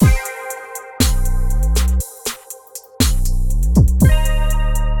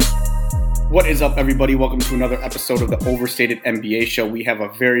What is up, everybody? Welcome to another episode of the Overstated NBA Show. We have a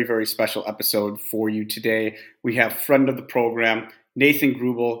very, very special episode for you today. We have friend of the program, Nathan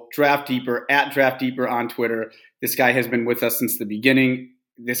Grubel, Draft Deeper, at Draft Deeper on Twitter. This guy has been with us since the beginning.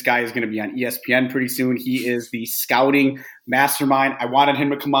 This guy is going to be on ESPN pretty soon. He is the scouting mastermind. I wanted him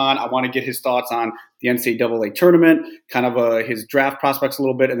to come on. I want to get his thoughts on the NCAA tournament, kind of his draft prospects a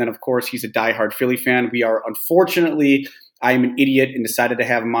little bit. And then, of course, he's a diehard Philly fan. We are unfortunately – I am an idiot and decided to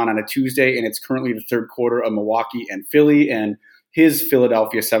have him on a Tuesday, and it's currently the third quarter of Milwaukee and Philly, and his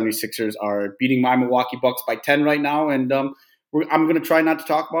Philadelphia 76ers are beating my Milwaukee Bucks by 10 right now, and I'm going to try not to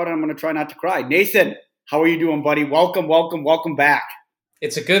talk about it. I'm going to try not to cry. Nathan, how are you doing, buddy? Welcome back.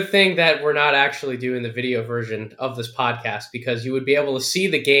 It's a good thing that we're not actually doing the video version of this podcast because you would be able to see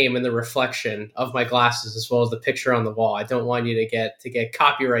the game and the reflection of my glasses as well as the picture on the wall. I don't want you to get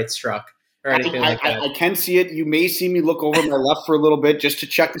copyright struck. Or anything like that. I can see it. You may see me look over my left for a little bit just to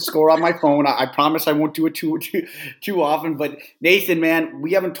check the score on my phone. I promise I won't do it too often. But Nathan, man,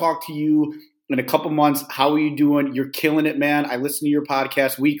 we haven't talked to you in a couple months. How are you doing? You're killing it, man. I listen to your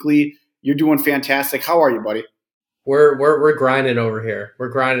podcast weekly. You're doing fantastic. How are you, buddy? We're grinding over here.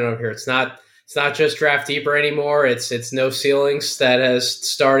 It's not just Draft Deeper anymore. It's No Ceilings that has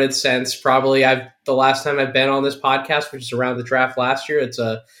started since probably the last time I've been on this podcast, which is around the draft last year. It's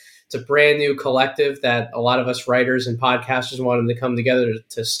a brand new collective that a lot of us writers and podcasters wanted to come together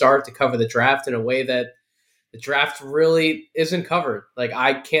to start to cover the draft in a way that the draft really isn't covered. Like,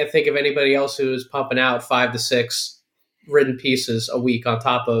 I can't think of anybody else who is pumping out 5 to 6 written pieces a week on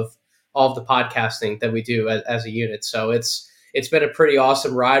top of all of the podcasting that we do as a unit. So it's been a pretty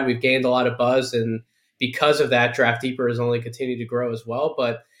awesome ride. We've gained a lot of buzz, and because of that, Draft Deeper has only continued to grow as well.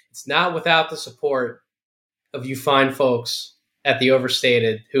 But it's not without the support of you fine folks at the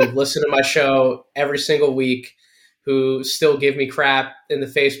Overstated who listen to my show every single week, who still give me crap in the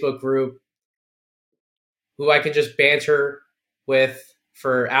Facebook group, who I can just banter with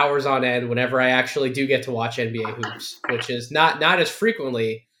for hours on end whenever I actually do get to watch NBA hoops, which is not as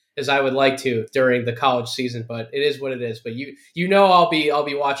frequently as I would like to during the college season, but it is what it is. But you know I'll be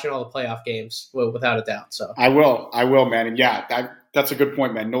watching all the playoff games without a doubt. So I will, man. And yeah, that's a good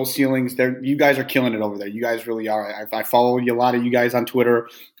point, man. No Ceilings. You guys are killing it over there. You guys really are. I follow a lot of you guys on Twitter.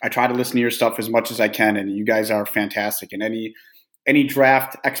 I try to listen to your stuff as much as I can, and you guys are fantastic. And any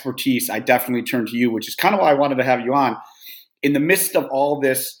draft expertise, I definitely turn to you, which is kind of why I wanted to have you on. In the midst of all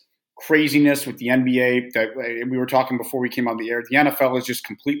this craziness with the NBA, that we were talking before we came on the air, the NFL is just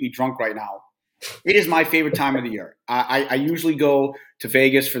completely drunk right now. It is my favorite time of the year. I usually go to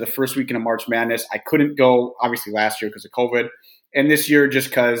Vegas for the first weekend of March Madness. I couldn't go, obviously, last year because of COVID. And this year, just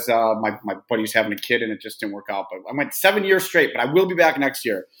because my buddy's having a kid and it just didn't work out. But I went 7 years straight, but I will be back next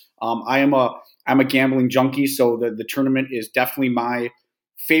year. I'm a gambling junkie, so the tournament is definitely my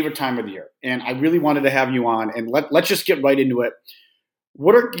favorite time of the year. And I really wanted to have you on. And let's just get right into it.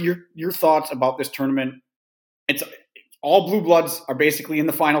 What are your thoughts about this tournament? It's all blue bloods are basically in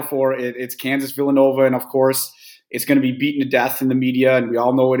the Final Four. It's Kansas, Villanova, and of course, it's going to be beaten to death in the media, and we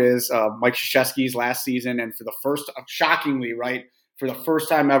all know it is. Mike Krzyzewski's last season, and for the first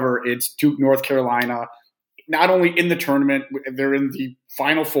time ever, it's Duke, North Carolina. Not only in the tournament, they're in the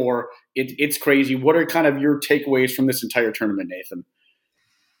Final Four. It's crazy. What are kind of your takeaways from this entire tournament, Nathan?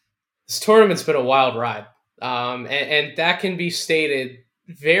 This tournament's been a wild ride, and that can be stated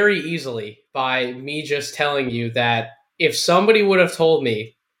very easily by me just telling you that if somebody would have told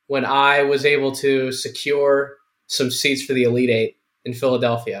me when I was able to secure some seats for the Elite Eight in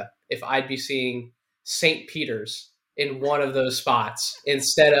Philadelphia, if I'd be seeing St. Peter's in one of those spots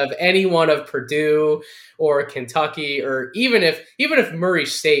instead of any one of Purdue or Kentucky, or even if Murray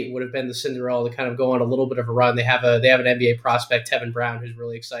State would have been the Cinderella to kind of go on a little bit of a run. They have an NBA prospect, Tevin Brown, who's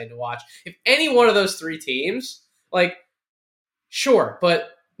really exciting to watch. If any one of those three teams, like, sure, but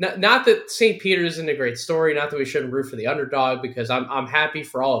not that St. Peter's isn't a great story, not that we shouldn't root for the underdog, because I'm happy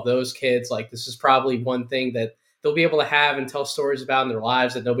for all of those kids. Like, this is probably one thing that they'll be able to have and tell stories about in their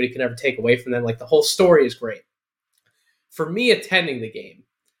lives that nobody can ever take away from them. Like, the whole story is great. For me attending the game,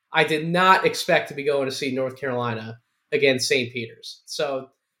 I did not expect to be going to see North Carolina against St. Peter's. So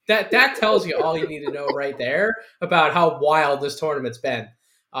that tells you all you need to know right there about how wild this tournament's been.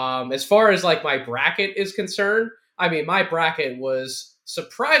 As far as like my bracket is concerned, I mean, my bracket was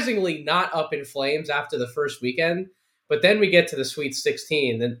surprisingly not up in flames after the first weekend, but then we get to the Sweet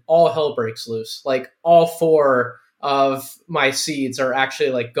 16 and all hell breaks loose. Like, all 4 of my seeds are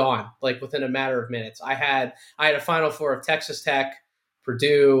actually like gone, like within a matter of minutes. I had a Final Four of Texas Tech,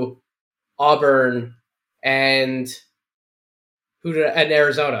 Purdue, Auburn, and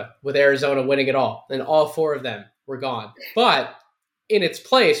Arizona, with Arizona winning it all. And all 4 of them were gone. But in its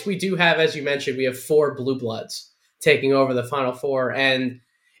place, we do have, as you mentioned, we have 4 blue bloods taking over the Final Four. And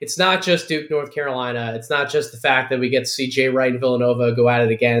it's not just Duke, North Carolina. It's not just the fact that we get to see Jay Wright and Villanova go at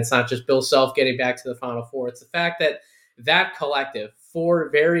it again. It's not just Bill Self getting back to the Final Four. It's the fact that that collective, 4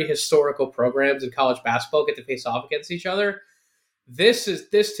 very historical programs in college basketball, get to face off against each other. This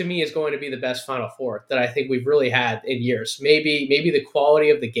to me is going to be the best Final Four that I think we've really had in years. Maybe the quality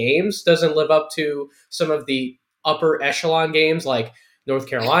of the games doesn't live up to some of the upper echelon games like North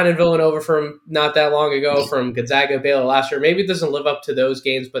Carolina and Villanova from not that long ago, from Gonzaga, Baylor last year. Maybe it doesn't live up to those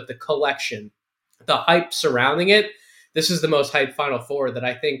games, but the collection, the hype surrounding it, this is the most hyped Final Four that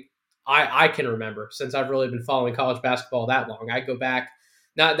I think I can remember since I've really been following college basketball that long. I go back,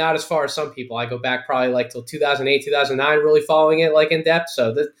 not as far as some people. I go back probably like till 2008, 2009, really following it like in depth.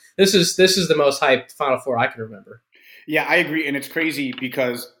 So this is the most hyped Final Four I can remember. Yeah, I agree, and it's crazy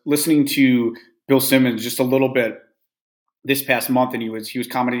because listening to Bill Simmons just a little bit this past month, and he was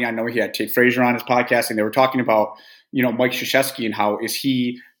commenting. I know he had Tate Frazier on his podcast, and they were talking about Mike Krzyzewski and how is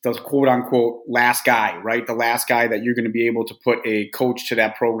he the quote unquote last guy, right? The last guy that you're going to be able to put a coach to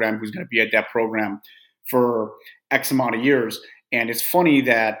that program who's going to be at that program for X amount of years. And it's funny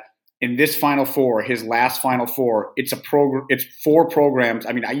that in this Final Four, his last Final Four, it's 4 programs.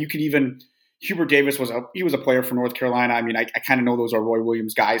 I mean, you could even Hubert Davis was a player for North Carolina. I mean, I kind of know those are Roy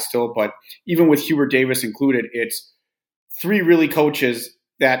Williams guys still, but even with Hubert Davis included, it's 3 really coaches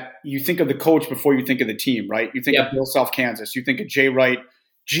that you think of the coach before you think of the team, right? You think of Bill Self, Kansas. You think of Jay Wright,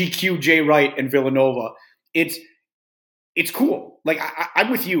 GQ Jay Wright, and Villanova. It's cool. Like I'm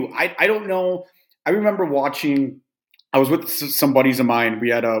with you. I don't know. I remember watching. I was with some buddies of mine. We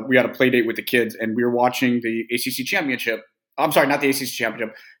had a play date with the kids, and we were watching the ACC championship. I'm sorry, not the ACC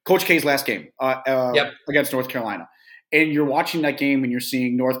championship. Coach K's last game against North Carolina. And you're watching that game, and you're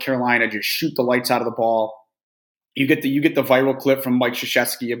seeing North Carolina just shoot the lights out of the ball. You get the viral clip from Mike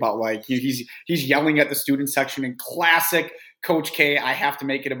Krzyzewski about like he's yelling at the student section in classic Coach K, I have to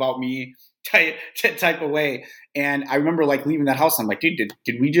make it about me type of way. And I remember like leaving that house. I'm like, dude,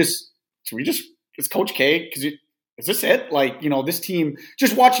 did we just it's Coach K? Because is this it? Like, this team,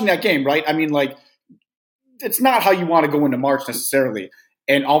 just watching that game, right? I mean, like, it's not how you want to go into March necessarily.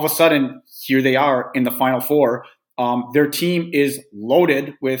 And all of a sudden, here they are in the Final Four. Their team is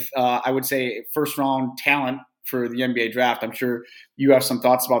loaded with, I would say, first-round talent for the NBA draft. I'm sure you have some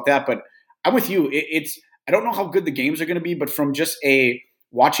thoughts about that. But I'm with you. I don't know how good the games are going to be, but from just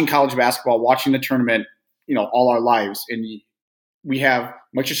watching college basketball, watching the tournament, all our lives, and we have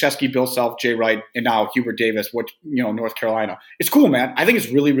Mike Krzyzewski, Bill Self, Jay Wright, and now Hubert Davis, North Carolina. It's cool, man. I think it's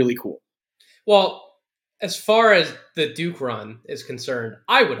really, really cool. Well, as far as the Duke run is concerned,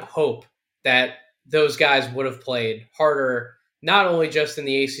 I would hope that those guys would have played harder, not only just in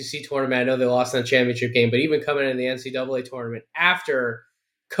the ACC tournament. I know they lost in the championship game, but even coming in the NCAA tournament after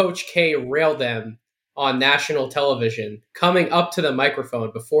Coach K railed them on national television, coming up to the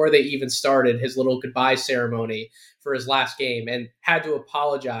microphone before they even started his little goodbye ceremony for his last game, and had to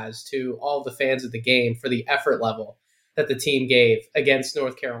apologize to all the fans of the game for the effort level that the team gave against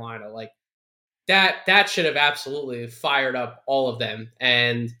North Carolina. Like that should have absolutely fired up all of them.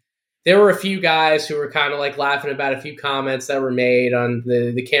 And there were a few guys who were kind of like laughing about a few comments that were made on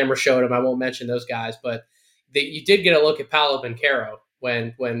the camera showed them. I won't mention those guys, but you did get a look at Paolo Banchero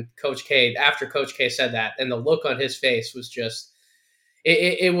when Coach K, after Coach K said that, and the look on his face was just,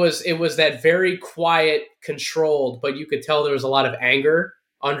 it was that very quiet, controlled, but you could tell there was a lot of anger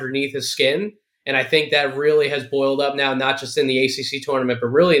underneath his skin. And I think that really has boiled up now, not just in the ACC tournament, but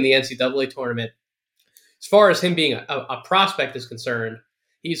really in the NCAA tournament. As far as him being a prospect is concerned,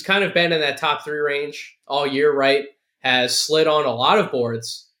 he's kind of been in that top 3 range all year, right? Has slid on a lot of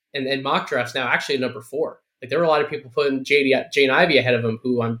boards and mock drafts now, actually number 4. Like there were a lot of people putting Jane Ivey ahead of him,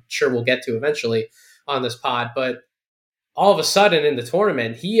 who I'm sure we'll get to eventually on this pod. But all of a sudden in the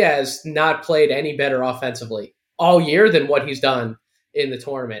tournament, he has not played any better offensively all year than what he's done in the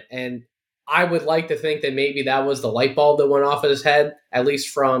tournament. And I would like to think that maybe that was the light bulb that went off in his head, at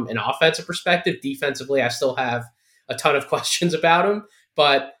least from an offensive perspective. Defensively, I still have a ton of questions about him,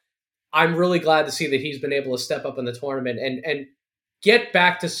 but I'm really glad to see that he's been able to step up in the tournament and get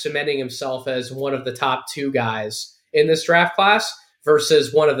back to cementing himself as one of the top 2 guys in this draft class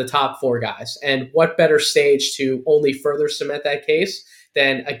versus one of the top 4 guys. And what better stage to only further cement that case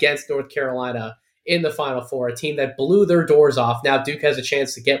than against North Carolina in the Final Four, a team that blew their doors off. Now Duke has a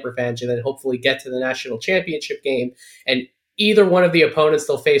chance to get revenge and then hopefully get to the national championship game. And either one of the opponents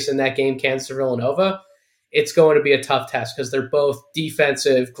they'll face in that game, Kansas or Villanova, it's going to be a tough test because they're both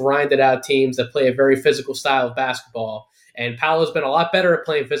defensive, grinded out teams that play a very physical style of basketball. And Paolo's been a lot better at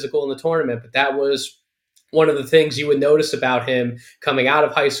playing physical in the tournament, but that was one of the things you would notice about him coming out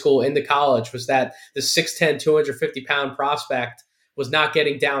of high school into college was that the 6'10", 250-pound prospect was not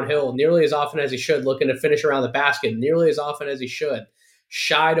getting downhill nearly as often as he should, looking to finish around the basket nearly as often as he should,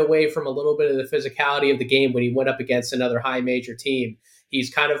 shied away from a little bit of the physicality of the game when he went up against another high major team. He's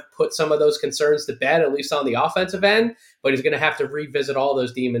kind of put some of those concerns to bed, at least on the offensive end, but he's going to have to revisit all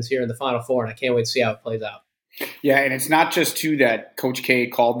those demons here in the Final Four, and I can't wait to see how it plays out. Yeah, and it's not just too that Coach K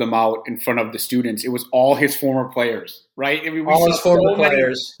called them out in front of the students. It was all his former players, right? I mean, all his former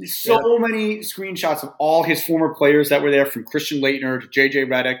players. So many screenshots of all his former players that were there, from Christian Laettner to J.J.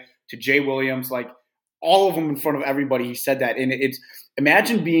 Redick to Jay Williams, like all of them in front of everybody. He said that. And it's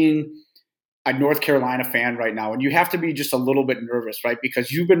imagine being a North Carolina fan right now, and you have to be just a little bit nervous, right?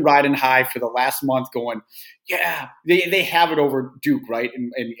 Because you've been riding high for the last month going, yeah, they have it over Duke, right?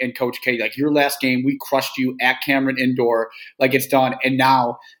 And Coach K, like, your last game, we crushed you at Cameron Indoor, like it's done. And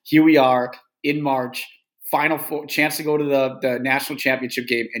now here we are in March, Final Four, chance to go to the national championship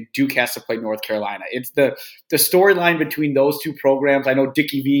game, and Duke has to play North Carolina. It's the storyline between those two programs. I know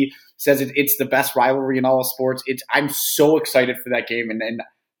Dickie V says it's the best rivalry in all of sports. I'm so excited for that game, and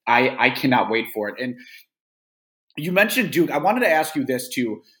I cannot wait for it. And you mentioned Duke. I wanted to ask you this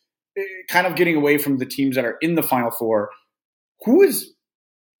too, kind of getting away from the teams that are in the Final Four.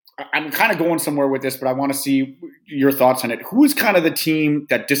 I'm kind of going somewhere with this, but I want to see your thoughts on it. Who is kind of the team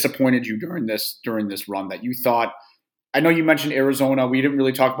that disappointed you during this run that you thought? I know you mentioned Arizona. We didn't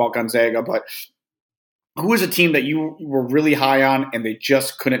really talk about Gonzaga, but who is a team that you were really high on and they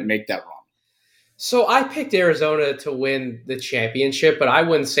just couldn't make that run? So I picked Arizona to win the championship, but I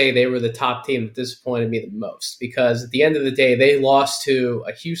wouldn't say they were the top team that disappointed me the most, because at the end of the day, they lost to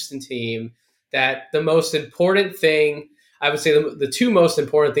a Houston team that the most important thing, I would say the two most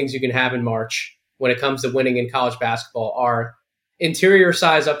important things you can have in March when it comes to winning in college basketball are interior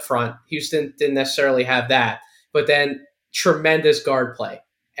size up front. Houston didn't necessarily have that, but then tremendous guard play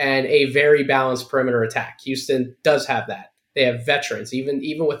and a very balanced perimeter attack. Houston does have that. They have veterans.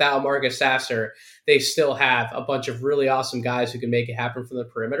 Even without Marcus Sasser, they still have a bunch of really awesome guys who can make it happen from the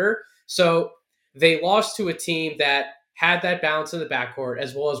perimeter. So they lost to a team that had that balance in the backcourt,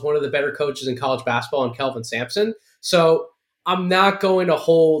 as well as one of the better coaches in college basketball in Kelvin Sampson. So I'm not going to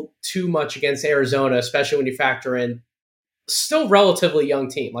hold too much against Arizona, especially when you factor in still relatively young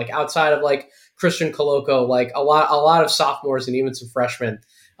team, like outside of like Christian Coloco, like a lot of sophomores and even some freshmen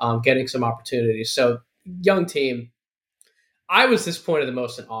getting some opportunities. So young team. I was disappointed the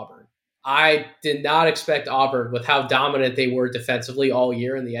most in Auburn. I did not expect Auburn, with how dominant they were defensively all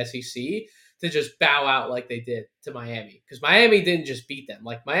year in the SEC, to just bow out like they did to Miami. Because Miami didn't just beat them.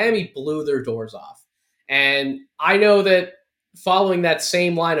 Like, Miami blew their doors off. And I know that following that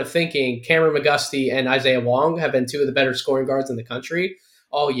same line of thinking, Cameron McGusty and Isaiah Wong have been two of the better scoring guards in the country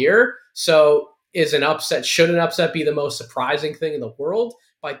all year. So should an upset be the most surprising thing in the world?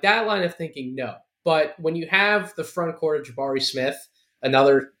 By that line of thinking, no. But when you have the front court of Jabari Smith,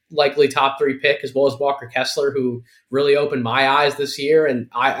 another likely top 3 pick, as well as Walker Kessler, who really opened my eyes this year, and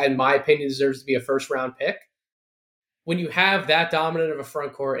in my opinion, deserves to be a first-round pick. When you have that dominant of a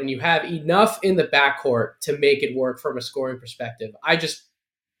front court and you have enough in the backcourt to make it work from a scoring perspective,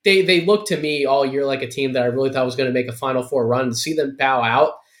 they look to me all year like a team that I really thought was going to make a Final Four run. To see them bow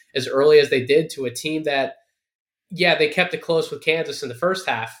out as early as they did to a team that, yeah, they kept it close with Kansas in the first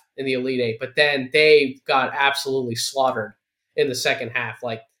half in the Elite Eight, but then they got absolutely slaughtered in the second half.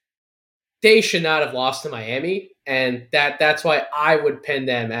 Like, they should not have lost to Miami, and that's why I would pin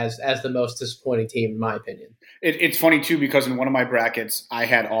them as the most disappointing team, in my opinion. It's funny too, because in one of my brackets, I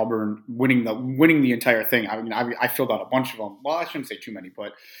had Auburn winning the entire thing. I mean, I filled out a bunch of them. Well, I shouldn't say too many,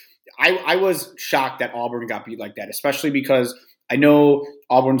 but I was shocked that Auburn got beat like that, especially because I know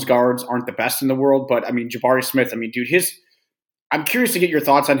Auburn's guards aren't the best in the world, but I mean, Jabari Smith, I mean, dude, I'm curious to get your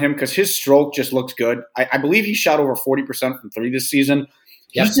thoughts on him, because his stroke just looks good. I believe he shot over 40% from 3 this season.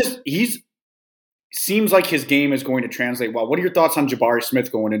 Yep. He's seems like his game is going to translate well. What are your thoughts on Jabari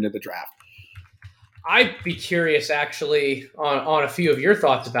Smith going into the draft? I'd be curious, actually, on a few of your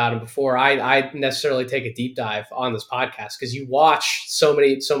thoughts about him before I necessarily take a deep dive on this podcast, because you watch so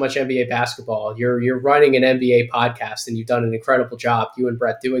much NBA basketball. You're running an NBA podcast, and you've done an incredible job, you and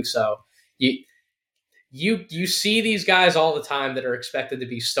Brett, doing so. You see these guys all the time that are expected to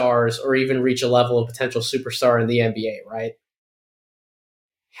be stars or even reach a level of potential superstar in the NBA, right?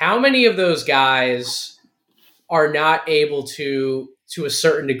 How many of those guys are not able to a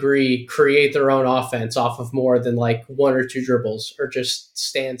certain degree, create their own offense off of more than like 1 or 2 dribbles, or just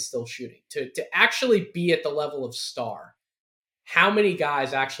stand still shooting to actually be at the level of star? How many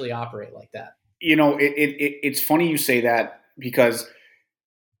guys actually operate like that? You know, it's funny you say that, because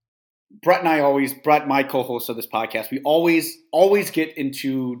Brett, my co-host of this podcast, we always get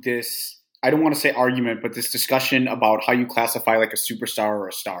into this, I don't want to say argument, but this discussion about how you classify like a superstar or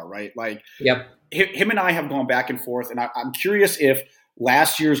a star, right? Like, Yep. him and I have gone back and forth, and I'm curious if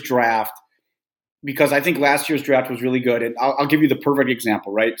last year's draft, because I think last year's draft was really good, and I'll give you the perfect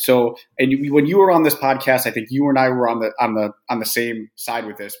example, right? So, when you were on this podcast, I think you and I were on the same side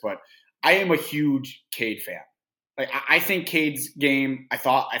with this, but I am a huge Cade fan. Like, I think Cade's game, I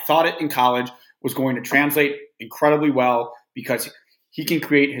thought it in college was going to translate incredibly well because he can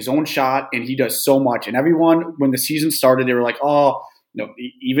create his own shot and he does so much. And everyone, when the season started, they were like, "Oh,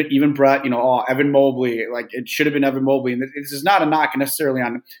 even Brett, oh, Evan Mobley, like it should have been Evan Mobley." And this is not a knock necessarily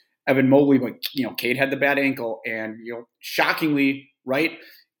on Evan Mobley, but Cade had the bad ankle, and shockingly, right,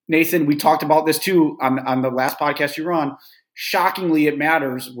 Nathan, we talked about this too on the last podcast you were on. Shockingly, it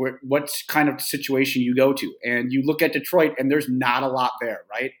matters what kind of situation you go to, and you look at Detroit, and there's not a lot there,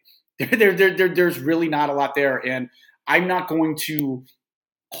 right? There's really not a lot there, and I'm not going to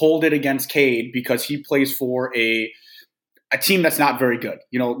hold it against Cade because he plays for a team that's not very good.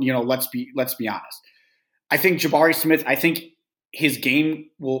 Let's be honest. I think Jabari Smith, his game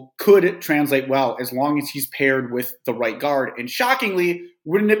could translate well as long as he's paired with the right guard. And shockingly,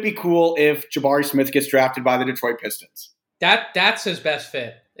 wouldn't it be cool if Jabari Smith gets drafted by the Detroit Pistons? That's his best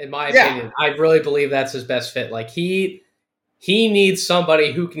fit, in my opinion. I really believe that's his best fit. Like he needs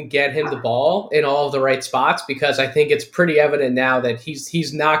somebody who can get him the ball in all of the right spots, because I think it's pretty evident now that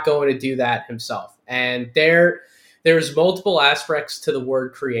he's not going to do that himself. And there's multiple aspects to the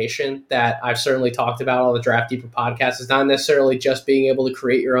word creation that I've certainly talked about on the Draft Deeper podcast. It's not necessarily just being able to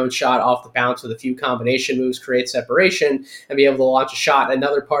create your own shot off the bounce with a few combination moves, create separation, and be able to launch a shot.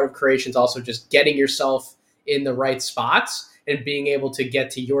 Another part of creation is also just getting yourself in the right spots and being able to get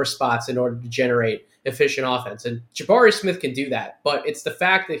to your spots in order to generate efficient offense. And Jabari Smith can do that, but it's the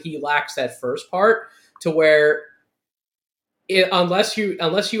fact that he lacks that first part to where unless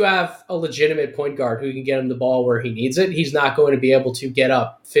you have a legitimate point guard who can get him the ball where he needs it, he's not going to be able to get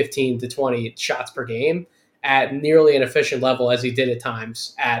up 15 to 20 shots per game at nearly an efficient level as he did at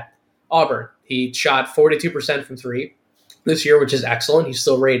times at Auburn. He shot 42% from three this year, which is excellent. He's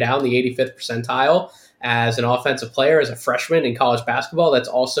still rated down the 85th percentile as an offensive player, as a freshman in college basketball. That's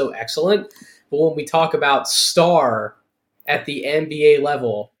also excellent. But when we talk about star at the NBA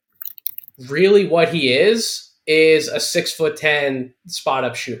level, really what he is a 6'10" spot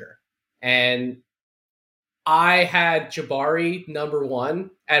up shooter. And I had Jabari number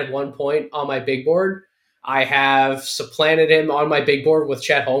one at one point on my big board. I have supplanted him on my big board with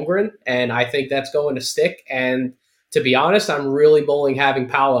Chet Holmgren, and I think that's going to stick. And to be honest, I'm really mulling having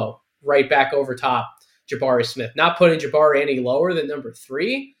Paolo right back over top Jabari Smith. Not putting Jabari any lower than number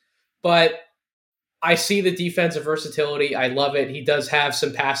three, but I see the defensive versatility. I love it. He does have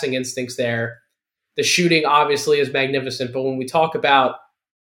some passing instincts there. The shooting obviously is magnificent, but when we talk about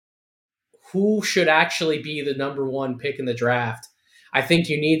who should actually be the number one pick in the draft, I think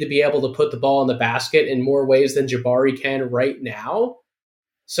you need to be able to put the ball in the basket in more ways than Jabari can right now.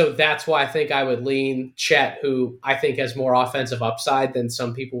 So that's why I think I would lean Chet, who I think has more offensive upside than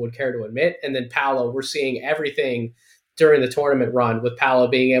some people would care to admit. And then Paolo, we're seeing everything during the tournament run with Paolo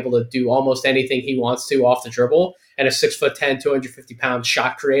being able to do almost anything he wants to off the dribble, and a 6'10", 250-pound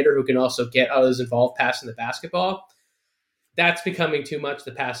shot creator who can also get others involved passing the basketball. That's becoming too much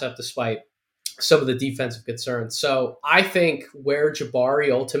to pass up despite some of the defensive concerns. So I think where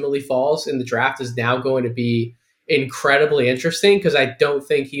Jabari ultimately falls in the draft is now going to be incredibly interesting, because I don't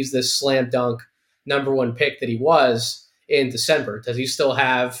think he's this slam dunk number one pick that he was in December. Does he still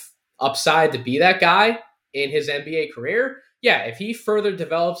have upside to be that guy in his NBA career? Yeah, if he further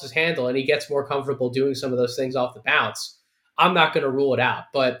develops his handle and he gets more comfortable doing some of those things off the bounce, I'm not going to rule it out.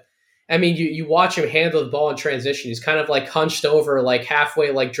 But I mean, you watch him handle the ball in transition. He's kind of like hunched over, like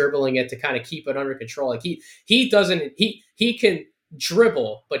halfway, like dribbling it to kind of keep it under control. Like he can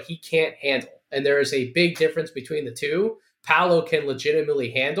dribble, but he can't handle. And there is a big difference between the two. Paolo can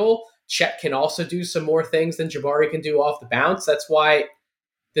legitimately handle. Chet can also do some more things than Jabari can do off the bounce. That's why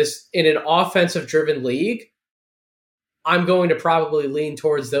this, in an offensive-driven league, I'm going to probably lean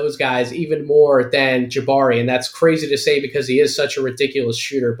towards those guys even more than Jabari. And that's crazy to say because he is such a ridiculous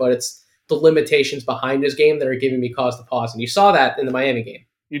shooter, but it's the limitations behind his game that are giving me cause to pause. And you saw that in the Miami game.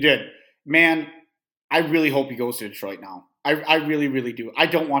 You did. Man, I really hope he goes to Detroit now. I really, really do. I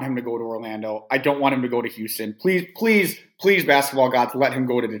don't want him to go to Orlando. I don't want him to go to Houston. Please, basketball gods, let him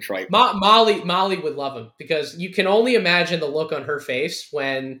go to Detroit. Molly would love him, because you can only imagine the look on her face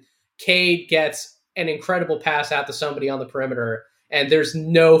when Cade gets an incredible pass out to somebody on the perimeter, and there's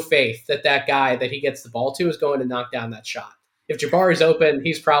no faith that guy that he gets the ball to is going to knock down that shot. if Jabari's open,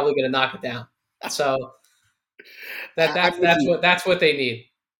 he's probably going to knock it down. So that's what they need.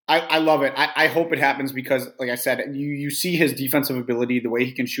 I love it. I hope it happens because, like I said, you see his defensive ability, the way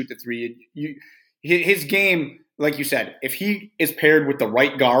he can shoot the three. His game, like you said, if he is paired with the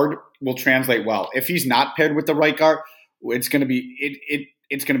right guard, will translate well. If he's not paired with the right guard, it's going to be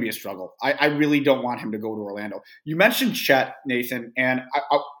it's going to be a struggle. I really don't want him to go to Orlando. You mentioned Chet, Nathan, and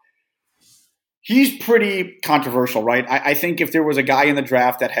he's pretty controversial, right? I think if there was a guy in the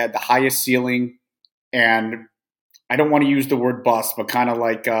draft that had the highest ceiling, and I don't want to use the word bust, but kind of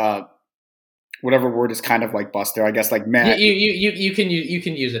like whatever word is kind of like bust there, I guess, like Matt. You can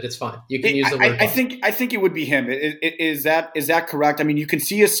use it. It's fine. You can use the word bust. I think it would be him. Is that correct? I mean, you can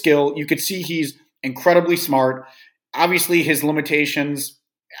see his skill. You could see he's incredibly smart. Obviously, his limitations.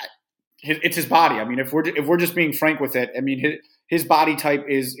 It's his body. I mean, if we're just being frank with it, I mean, his body type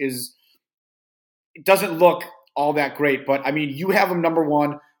is it doesn't look all that great. But I mean, you have him number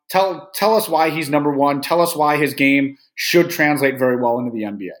one. Tell us why he's number one. Tell us why his game should translate very well into the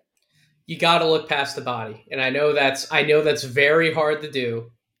NBA. You got to look past the body, and I know that's very hard to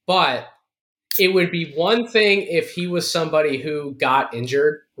do. But it would be one thing if he was somebody who got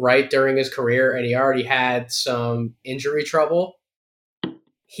injured right during his career, and he already had some injury trouble.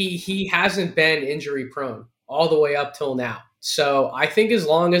 He hasn't been injury prone all the way up till now. So I think as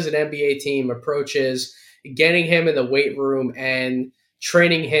long as an NBA team approaches getting him in the weight room and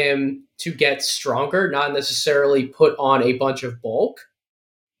training him to get stronger, not necessarily put on a bunch of bulk,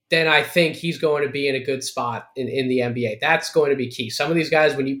 then I think he's going to be in a good spot in the NBA. That's going to be key. Some of these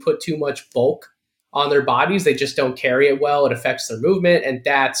guys, when you put too much bulk on their bodies, they just don't carry it well. It affects their movement, and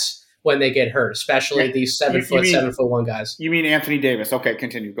that's when they get hurt, especially these 7'1" guys. You mean Anthony Davis? Okay,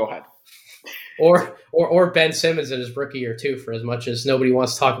 continue. Go ahead. Or Ben Simmons in his rookie year too. For as much as nobody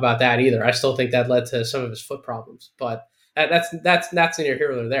wants to talk about that either, I still think that led to some of his foot problems. But that's neither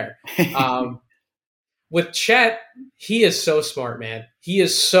here nor there. With Chet, he is so smart, man. He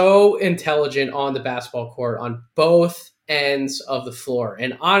is so intelligent on the basketball court on both ends of the floor,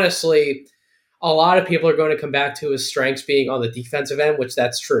 and honestly, a lot of people are going to come back to his strengths being on the defensive end, which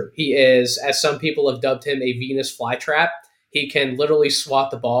that's true. He is, as some people have dubbed him, a Venus flytrap. He can literally swat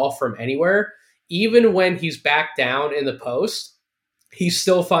the ball from anywhere. Even when he's back down in the post, he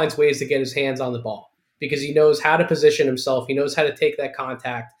still finds ways to get his hands on the ball because he knows how to position himself. He knows how to take that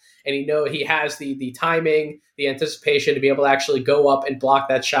contact, and he has the timing, the anticipation to be able to actually go up and block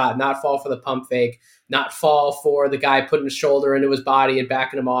that shot, not fall for the pump fake, not fall for the guy putting his shoulder into his body and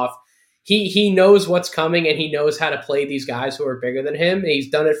backing him off. He knows what's coming, and he knows how to play these guys who are bigger than him. And he's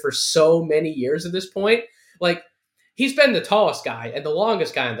done it for so many years at this point. Like, he's been the tallest guy and the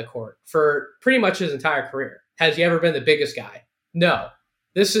longest guy on the court for pretty much his entire career. Has he ever been the biggest guy? No.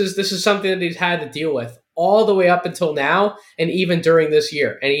 This is something that he's had to deal with all the way up until now, and even during this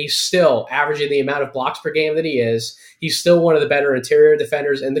year. And he's still averaging the amount of blocks per game that he is. He's still one of the better interior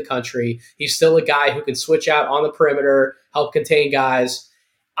defenders in the country. He's still a guy who can switch out on the perimeter, help contain guys.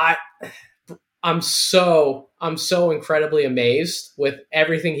 I'm so incredibly amazed with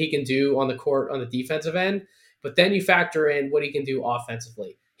everything he can do on the court on the defensive end. But then you factor in what he can do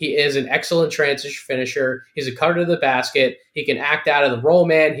offensively. He is an excellent transition finisher. He's a cutter to the basket. He can act out of the roll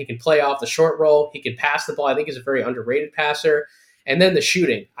man. He can play off the short roll. He can pass the ball. I think he's a very underrated passer. And then the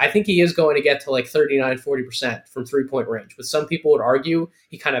shooting. I think he is going to get to like 39, 40% from three-point range. But some people would argue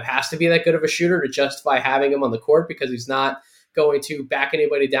he kind of has to be that good of a shooter to justify having him on the court because he's not going to back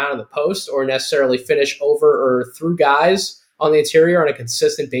anybody down in the post or necessarily finish over or through guys on the interior on a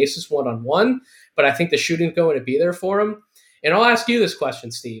consistent basis one-on-one. But I think the shooting's going to be there for him. And I'll ask you this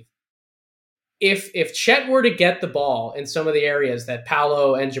question, Steve. If Chet were to get the ball in some of the areas that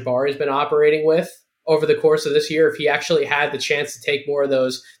Paolo and Jabari has been operating with over the course of this year, if he actually had the chance to take more of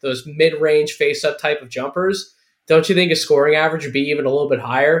those mid-range face-up type of jumpers, don't you think his scoring average would be even a little bit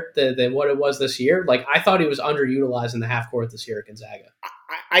higher than what it was this year? Like, I thought he was underutilized in the half court this year at Gonzaga.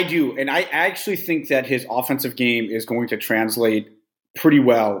 I do. And I actually think that his offensive game is going to translate pretty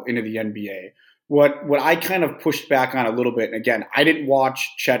well into the NBA. What I kind of pushed back on a little bit, and again, I didn't watch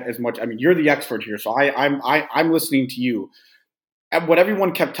Chet as much. I mean, you're the expert here, so I'm listening to you. And what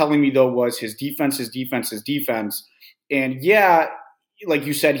everyone kept telling me, though, was his defense. And yeah, like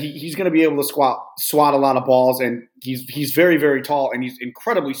you said, he's going to be able to swat a lot of balls, and he's very, very tall, and he's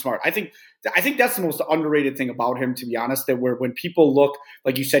incredibly smart. I think that's the most underrated thing about him, to be honest. That when people look,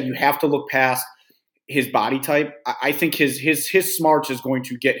 like you said, you have to look past his body type. I think his smarts is going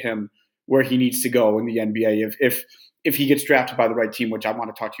to get him where he needs to go in the NBA if he gets drafted by the right team, which I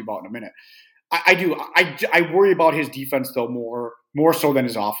want to talk to you about in a minute. I do. I worry about his defense, though, more more so than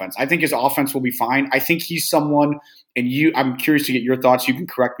his offense. I think his offense will be fine. I think he's someone, and I'm curious to get your thoughts. You can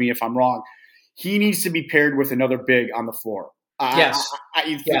correct me if I'm wrong. He needs to be paired with another big on the floor. Yes.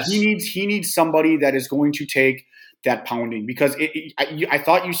 Yes. He needs somebody that is going to take that pounding, because I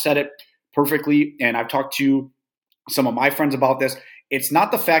thought you said it perfectly, and I've talked to some of my friends about this. It's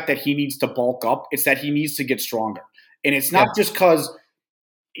not the fact that he needs to bulk up; it's that he needs to get stronger, and it's not just because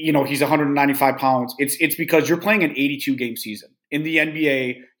he's 195 pounds. It's because you're playing an 82 game season in the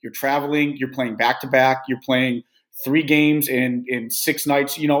NBA. You're traveling, you're playing back to back, you're playing 3 games in 6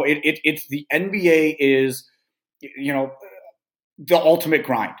 nights. It's the NBA is the ultimate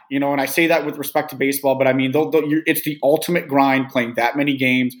grind, and I say that with respect to baseball, but I mean, it's the ultimate grind playing that many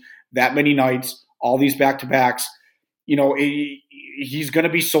games, that many nights, all these back-to-backs. He's going to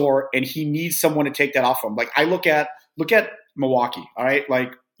be sore, and he needs someone to take that off him. Like, I look at Milwaukee, all right?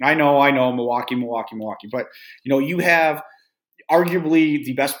 Like, I know Milwaukee, but you have arguably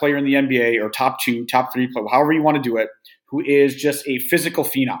the best player in the NBA, or top 2, top 3 player, however you want to do it, who is just a physical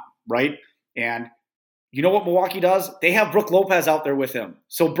phenom, right? And you know what Milwaukee does? They have Brook Lopez out there with him.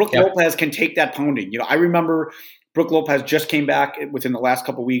 So Brook Lopez can take that pounding. I remember Brook Lopez just came back within the last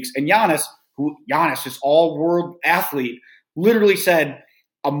couple of weeks. And Giannis, this all-world athlete, literally said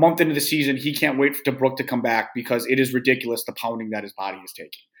a month into the season he can't wait for Brook to come back because it is ridiculous the pounding that his body is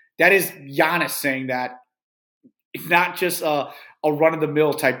taking. That is Giannis saying that. It's not just a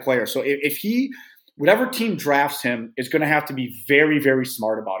run-of-the-mill type player. So if whatever team drafts him is going to have to be very, very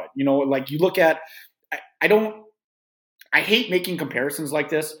smart about it. Like you look at – I hate making comparisons like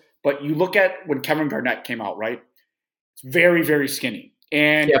this, but you look at when Kevin Garnett came out, right? It's very, very skinny.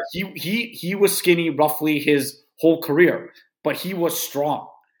 And he was skinny roughly his whole career, but he was strong.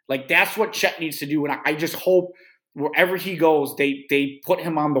 Like, that's what Chet needs to do. And I just hope wherever he goes, they put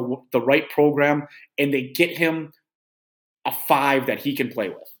him on the right program and they get him a 5 that he can play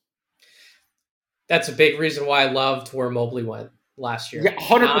with. That's a big reason why I loved where Mobley went last year. Yeah,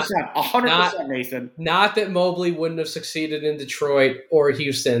 100%, Nathan. Not that Mobley wouldn't have succeeded in Detroit or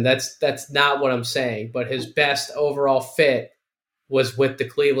Houston. That's not what I'm saying. But his best overall fit was with the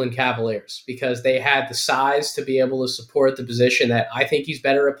Cleveland Cavaliers, because they had the size to be able to support the position that I think he's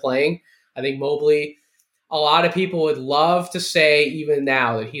better at playing. I think Mobley, a lot of people would love to say even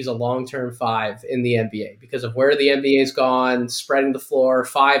now that he's a long-term 5 in the NBA because of where the NBA's gone, spreading the floor,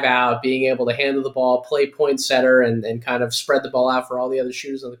 5 out, being able to handle the ball, play point setter, and kind of spread the ball out for all the other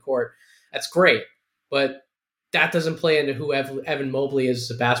shooters on the court. That's great. But that doesn't play into who Evan Mobley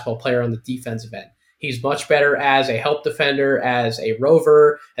is as a basketball player on the defensive end. He's much better as a help defender, as a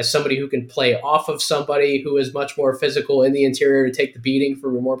rover, as somebody who can play off of somebody who is much more physical in the interior to take the beating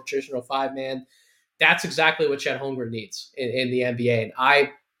from a more traditional 5-man. That's exactly what Chet Holmgren needs in the NBA. And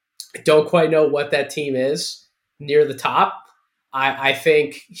I don't quite know what that team is near the top. I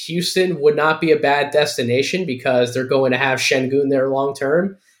think Houston would not be a bad destination because they're going to have Şengün there long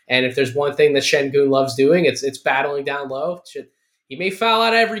term. And if there's one thing that Şengün loves doing, it's battling down low. He may foul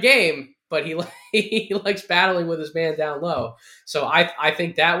out every game, but he likes battling with his man down low. So I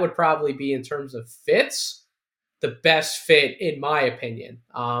think that would probably be, in terms of fits, the best fit in my opinion.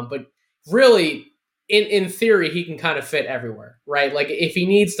 But really, in theory, he can kind of fit everywhere, right? Like, if he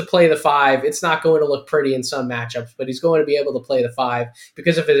needs to play the 5, it's not going to look pretty in some matchups, but he's going to be able to play the 5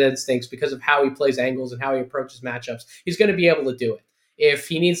 because of his instincts, because of how he plays angles and how he approaches matchups. He's going to be able to do it. If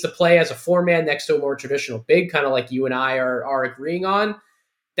he needs to play as a 4-man next to a more traditional big, kind of like you and I are agreeing on,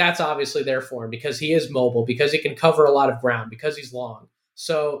 that's obviously there for him because he is mobile, because he can cover a lot of ground, because he's long.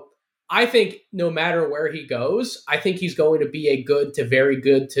 So I think no matter where he goes, I think he's going to be a good to very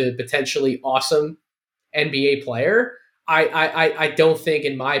good to potentially awesome NBA player. I don't think,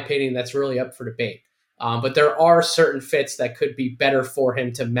 in my opinion, that's really up for debate. But there are certain fits that could be better for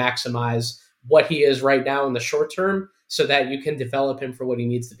him to maximize what he is right now in the short term so that you can develop him for what he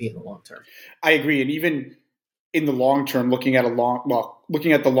needs to be in the long term. I agree. And even in the long term, looking at the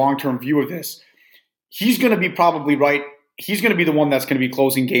long-term view of this, he's going to be probably right. He's going to be the one that's going to be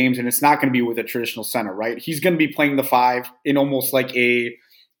closing games, and it's not going to be with a traditional center, right? He's going to be playing the 5 in almost like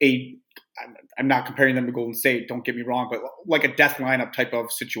I'm not comparing them to Golden State, don't get me wrong, but like a death lineup type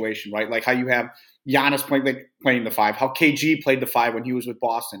of situation, right? Like how you have Giannis playing the 5, how KG played the 5 when he was with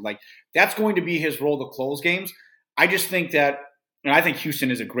Boston. Like, that's going to be his role to close games. I just think that, and I think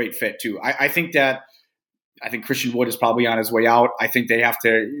Houston is a great fit too. I think Christian Wood is probably on his way out. I think they have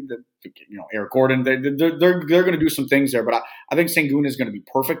to, Eric Gordon, they're going to do some things there, but I think Şengün is going to be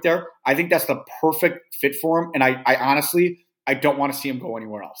perfect there. I think that's the perfect fit for him. And I honestly, I don't want to see him go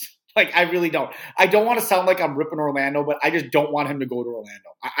anywhere else. Like, I really don't. I don't want to sound like I'm ripping Orlando, but I just don't want him to go to Orlando.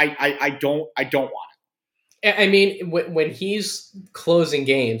 I don't want it. I mean, when he's closing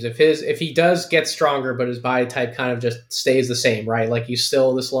games, if he does get stronger, but his body type kind of just stays the same, right? Like he's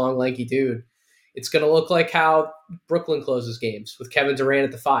still this long, lanky dude. It's going to look like how Brooklyn closes games with Kevin Durant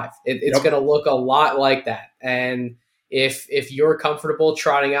at the five. It's Yep. going to look a lot like that. And if you're comfortable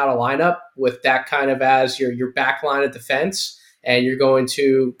trotting out a lineup with that kind of as your back line of defense, and you're going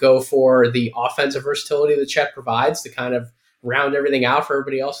to go for the offensive versatility that Chet provides to kind of round everything out for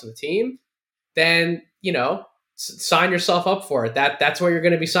everybody else on the team, then, sign yourself up for it. That's what you're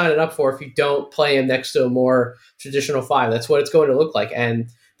going to be signing up for if you don't play him next to a more traditional five. That's what it's going to look like. And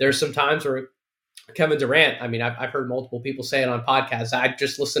there's some times where Kevin Durant, I mean, I've heard multiple people say it on podcasts. I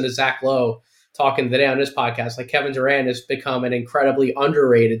just listened to Zach Lowe talking today on his podcast. Like Kevin Durant has become an incredibly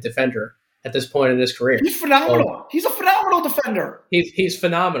underrated defender at this point in his career. He's phenomenal. He's a phenomenal defender. He's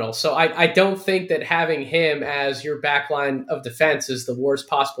phenomenal. So I don't think that having him as your backline of defense is the worst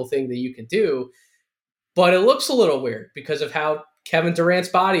possible thing that you can do. But it looks a little weird because of how Kevin Durant's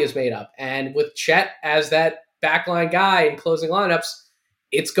body is made up. And with Chet as that backline guy in closing lineups,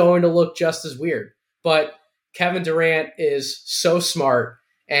 it's going to look just as weird. But Kevin Durant is so smart.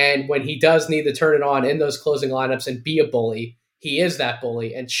 And when he does need to turn it on in those closing lineups and be a bully, he is that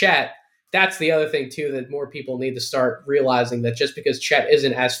bully. And Chet, that's the other thing, too, that more people need to start realizing, that just because Chet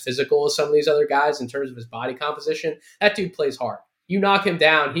isn't as physical as some of these other guys in terms of his body composition, that dude plays hard. You knock him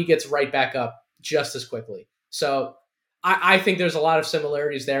down, he gets right back up just as quickly. So I think there's a lot of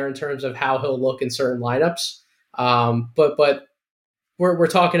similarities there in terms of how he'll look in certain lineups. But we're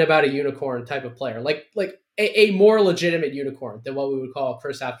talking about a unicorn type of player, like a more legitimate unicorn than what we would call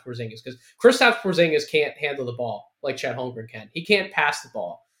Kristaps Porzingis, because Kristaps Porzingis can't handle the ball like Chet Holmgren can. He can't pass the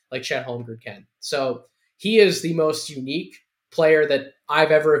ball like Chet Holmgren can. So he is the most unique player that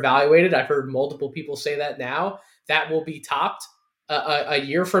I've ever evaluated. I've heard multiple people say that now. That will be topped a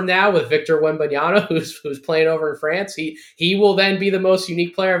year from now with Victor Wembanyama, who's playing over in France. He will then be the most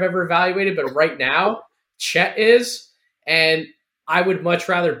unique player I've ever evaluated. But right now, Chet is, and I would much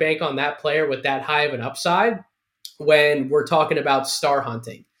rather bank on that player with that high of an upside when we're talking about star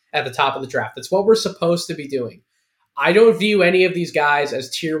hunting at the top of the draft. That's what we're supposed to be doing. I don't view any of these guys as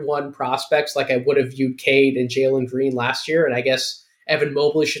tier one prospects like I would have viewed Cade and Jalen Green last year. And I guess Evan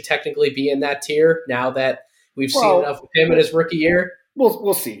Mobley should technically be in that tier now that we've seen enough of him in his rookie year.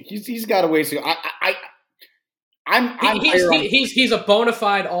 We'll see. He's got a ways to go. He's a bona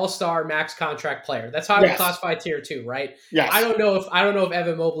fide all-star max contract player. That's how I would classify tier two, right? Yes. I don't know if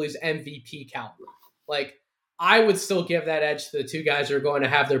Evan Mobley's MVP caliber. Like, I would still give that edge to the two guys who are going to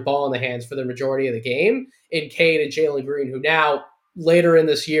have their ball in the hands for the majority of the game, in Cade and Jalen Green, who now, later in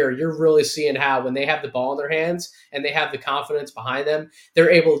this year, you're really seeing how when they have the ball in their hands and they have the confidence behind them,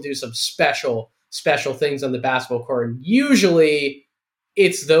 they're able to do some special things on the basketball court. And usually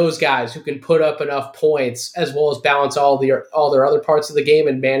it's those guys who can put up enough points as well as balance all their other parts of the game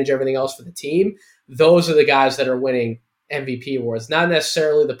and manage everything else for the team. Those are the guys that are winning MVP awards, not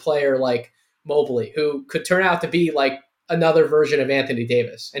necessarily the player like Mobley, who could turn out to be like another version of Anthony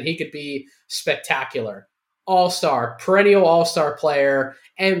Davis, and he could be spectacular, all-star, perennial all-star player,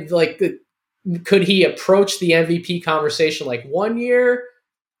 and like could he approach the MVP conversation like 1 year?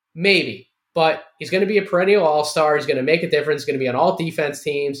 Maybe. But he's going to be a perennial all-star. He's going to make a difference. He's going to be on all defense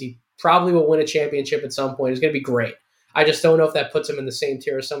teams. He probably will win a championship at some point. He's going to be great. I just don't know if that puts him in the same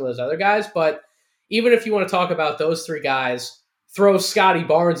tier as some of those other guys. But even if you want to talk about those three guys, throw Scotty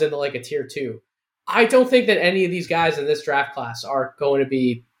Barnes into like a tier two. I don't think that any of these guys in this draft class are going to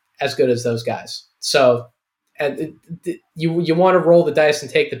be as good as those guys. So you want to roll the dice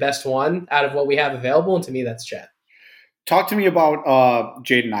and take the best one out of what we have available. And to me, that's Chet. Talk to me about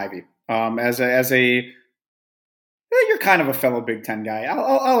Jaden Ivey. You're kind of a fellow Big Ten guy.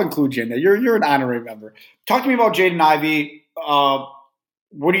 I'll include you in there. You're an honorary member. Talk to me about Jaden Ivey.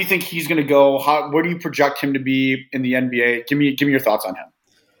 Where do you think he's going to go? Where do you project him to be in the NBA? Give me your thoughts on him.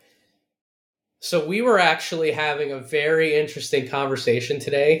 So we were actually having a very interesting conversation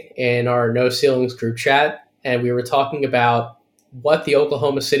today in our No Ceilings group chat, and we were talking about what the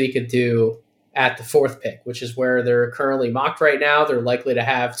Oklahoma City could do at the fourth pick, which is where they're currently mocked right now. They're likely to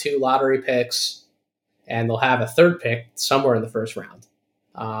have 2 lottery picks, and they'll have a third pick somewhere in the first round.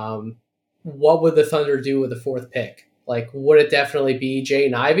 What would the Thunder do with the fourth pick? Like, would it definitely be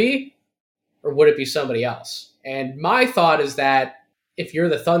Jaden Ivey, or would it be somebody else? And my thought is that if you're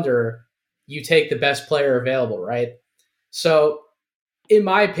the Thunder, you take the best player available, right? So, in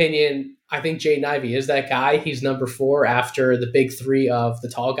my opinion, I think Jaden Ivey is that guy. He's number 4 after the big 3 of the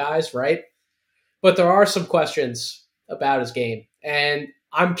tall guys, right? But there are some questions about his game, and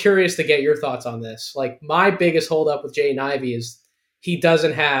I'm curious to get your thoughts on this. Like, my biggest holdup with Jaden Ivey is he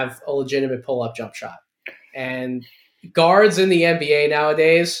doesn't have a legitimate pull-up jump shot. And guards in the NBA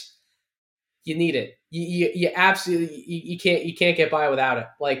nowadays, you need it. You absolutely you can't get by without it.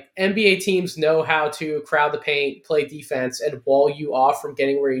 Like NBA teams know how to crowd the paint, play defense, and wall you off from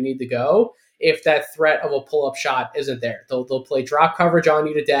getting where you need to go. If that threat of a pull up shot isn't there, they'll play drop coverage on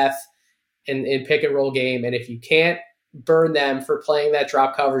you to death in pick and roll game. And if you can't burn them for playing that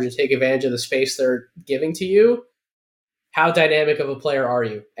drop coverage and take advantage of the space they're giving to you, how dynamic of a player are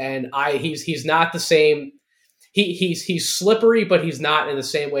you? And he's not the same. He's slippery, but he's not in the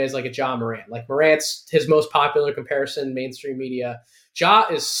same way as like a Ja Morant. Like Morant's his most popular comparison in mainstream media. Ja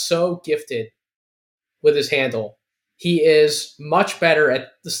is so gifted with his handle. He is much better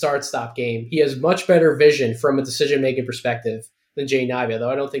at the start-stop game. He has much better vision from a decision-making perspective than Jay Nivey,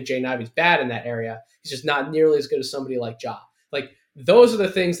 though I don't think Jay Nivey's bad in that area. He's just not nearly as good as somebody like Ja. Like, those are the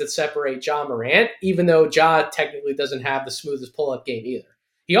things that separate Ja Morant, even though Ja technically doesn't have the smoothest pull-up game either.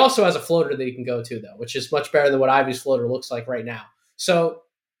 He also has a floater that he can go to, though, which is much better than what Ivy's floater looks like right now. So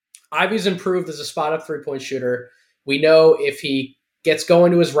Ivy's improved as a spot-up three-point shooter. We know if he gets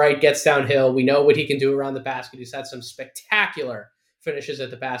going to his right, gets downhill, we know what he can do around the basket. He's had some spectacular finishes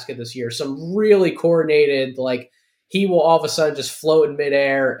at the basket this year, some really coordinated, like he will all of a sudden just float in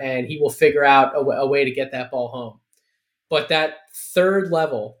midair and he will figure out a way to get that ball home. But that third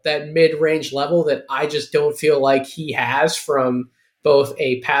level, that mid-range level that I just don't feel like he has from both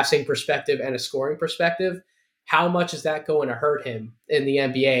a passing perspective and a scoring perspective, how much is that going to hurt him in the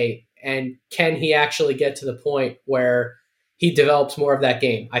NBA? And can he actually get to the point where he develops more of that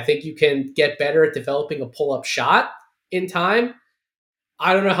game? I think you can get better at developing a pull-up shot in time.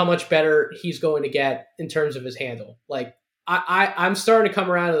 I don't know how much better he's going to get in terms of his handle. Like, I'm starting to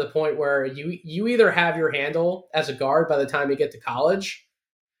come around to the point where you either have your handle as a guard by the time you get to college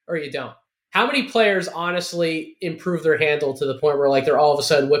or you don't. How many players honestly improve their handle to the point where like they're all of a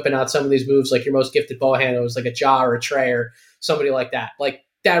sudden whipping out some of these moves like your most gifted ball handlers, like a Ja or a Trey or somebody like that? Like,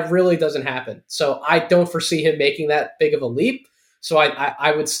 that really doesn't happen. So I don't foresee him making that big of a leap. So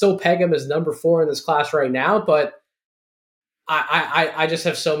I would still peg him as number 4 in this class right now, but I just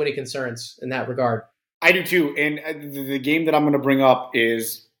have so many concerns in that regard. I do too. And the game that I'm going to bring up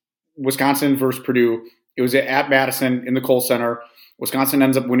is Wisconsin versus Purdue. It was at Madison in the Kohl Center. Wisconsin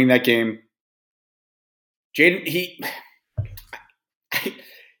ends up winning that game. Jaden,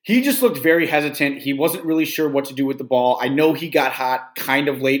 he just looked very hesitant. He wasn't really sure what to do with the ball. I know he got hot kind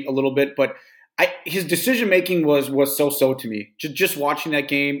of late a little bit, but his decision making was so to me. Just watching that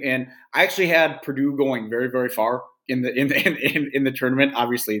game, and I actually had Purdue going very, very far in the tournament.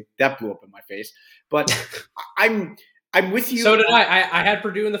 Obviously, that blew up in my face, but I'm with you. So did I. I had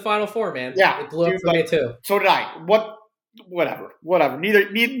Purdue in the Final Four, man. Yeah, it blew up for me too. So did I. Whatever.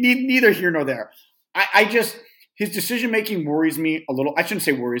 Neither here nor there. I just, his decision making worries me a little. I shouldn't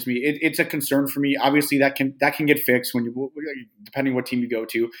say worries me. It's a concern for me. Obviously, that can get fixed when you, depending what team you go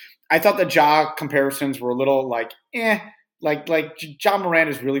to. I thought the Ja comparisons were a little like Ja Morant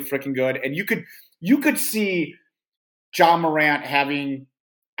is really freaking good, and you could see Ja Morant having,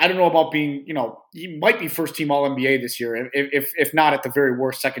 I don't know about being, he might be first team All NBA this year, if not at the very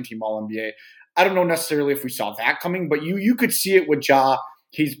worst second team All NBA. I don't know necessarily if we saw that coming, but you could see it with Ja.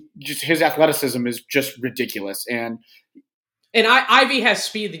 He's just, his athleticism is just ridiculous, and Ivy has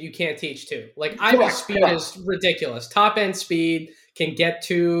speed that you can't teach too. Like Ivy's speed is ridiculous. Top end speed, can get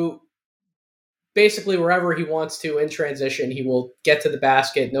to basically wherever he wants to in transition. He will get to the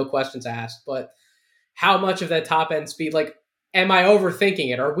basket, no questions asked. But how much of that top end speed, like, am I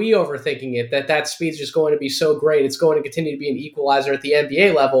overthinking it? Are we overthinking it? That speed's just going to be so great. It's going to continue to be an equalizer at the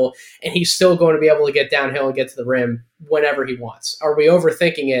NBA level, and he's still going to be able to get downhill and get to the rim whenever he wants. Are we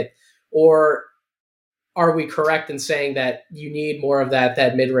overthinking it, or are we correct in saying that you need more of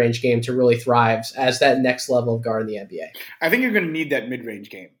that mid-range game to really thrive as that next level of guard in the NBA? I think you're going to need that mid-range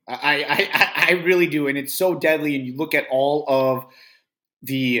game. I really do, and it's so deadly. And you look at all of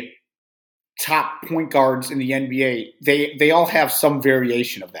the top point guards in the NBA, they all have some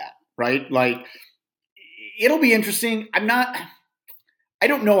variation of that, right? Like, it'll be interesting. I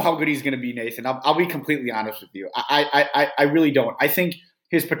don't know how good he's going to be, Nathan. I'll be completely honest with you. I really don't. I think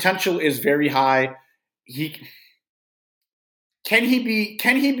his potential is very high. Can he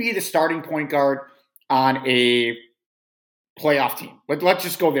be the starting point guard on a playoff team? Let's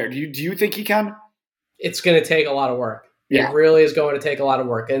just go there. Do you think he can? It's going to take a lot of work. Yeah. It really is going to take a lot of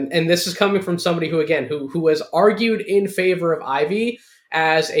work. And this is coming from somebody who has argued in favor of Ivy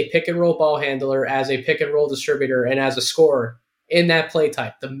as a pick and roll ball handler, as a pick and roll distributor, and as a scorer in that play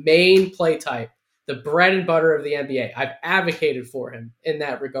type, the main play type, the bread and butter of the NBA. I've advocated for him in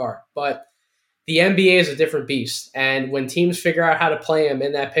that regard. But The NBA is a different beast. And when teams figure out how to play him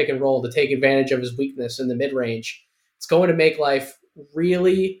in that pick and roll to take advantage of his weakness in the mid-range, it's going to make life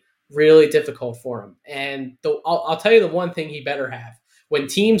really, really difficult for him. And I'll tell you the one thing he better have. When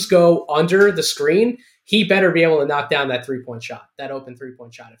teams go under the screen, he better be able to knock down that three-point shot, that open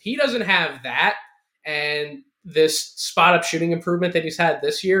three-point shot. If he doesn't have that, and this spot-up shooting improvement that he's had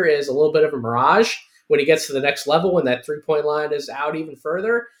this year is a little bit of a mirage when he gets to the next level, when that three-point line is out even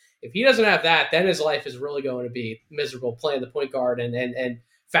further, if he doesn't have that, then his life is really going to be miserable playing the point guard and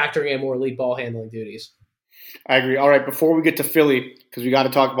factoring in more elite ball handling duties. I agree. All right, before we get to Philly, because we got to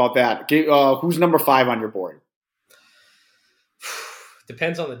talk about that, who's number 5 on your board?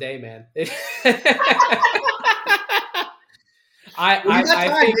 Depends on the day, man.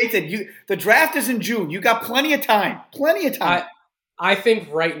 Nathan, the draft is in June. You got plenty of time. I think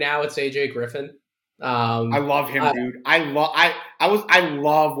right now it's AJ Griffin. I love him, dude. I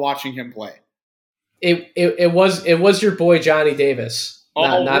love watching him play. It was your boy Johnny Davis.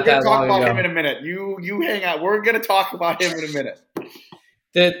 We're gonna talk about him in a minute. You hang out. We're gonna talk about him in a minute.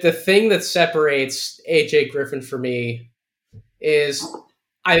 The thing that separates AJ Griffin for me is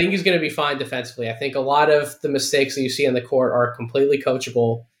I think he's going to be fine defensively. I think a lot of the mistakes that you see on the court are completely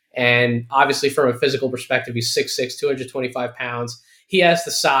coachable. And obviously from a physical perspective, he's 6'6", 225 pounds. He has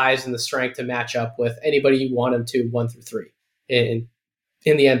the size and the strength to match up with anybody you want him to 1 through 3 in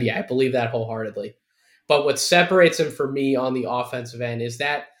the NBA. I believe that wholeheartedly. But what separates him for me on the offensive end is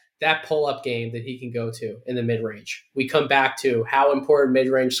that pull-up game that he can go to in the mid-range. We come back to how important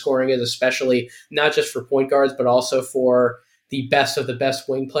mid-range scoring is, especially not just for point guards, but also for the best of the best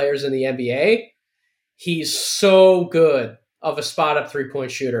wing players in the NBA. He's so good of a spot-up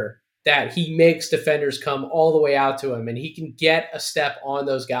three-point shooter that he makes defenders come all the way out to him, and he can get a step on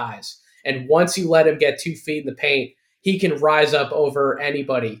those guys. And once you let him get 2 feet in the paint, he can rise up over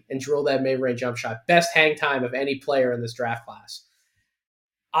anybody and drill that mid-range jump shot. Best hang time of any player in this draft class.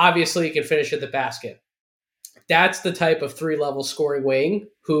 Obviously, he can finish at the basket. That's the type of 3-level scoring wing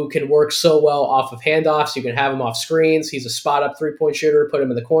who can work so well off of handoffs. You can have him off screens. He's a spot-up three-point shooter. Put him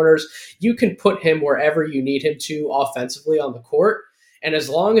in the corners. You can put him wherever you need him to offensively on the court. And as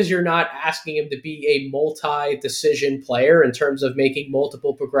long as you're not asking him to be a multi-decision player in terms of making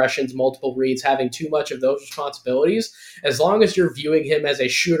multiple progressions, multiple reads, having too much of those responsibilities, as long as you're viewing him as a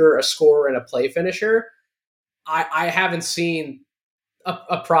shooter, a scorer, and a play finisher, I haven't seen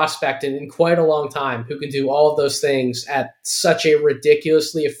a prospect in quite a long time who can do all of those things at such a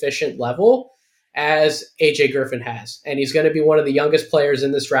ridiculously efficient level as AJ Griffin has. And he's going to be one of the youngest players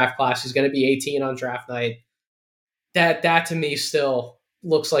in this draft class. He's going to be 18 on draft night. That to me still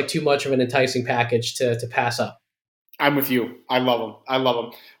looks like too much of an enticing package to pass up. I'm with you. I love him.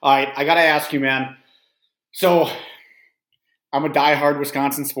 All right, I got to ask you, man. So I'm a diehard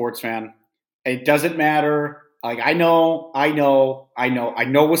Wisconsin sports fan. It doesn't matter. Like, I know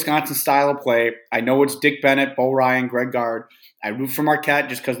Wisconsin's style of play. I know it's Dick Bennett, Bo Ryan, Greg Gard. I root for Marquette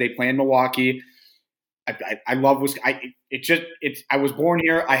just because they play in Milwaukee. I love Wisconsin. I was born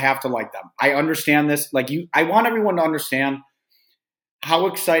here. I have to like them. I understand this. I want everyone to understand how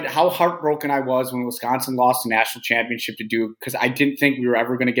excited, how heartbroken I was when Wisconsin lost the national championship to Duke, because I didn't think we were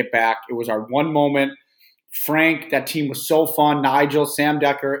ever going to get back. It was our one moment. Frank, that team was so fun. Nigel, Sam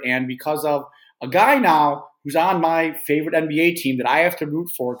Decker, and because of a guy now who's on my favorite NBA team that I have to root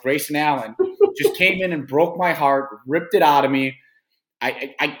for, Grayson Allen, just came in and broke my heart, ripped it out of me.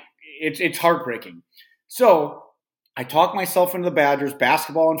 It's heartbreaking. So I talk myself into the Badgers,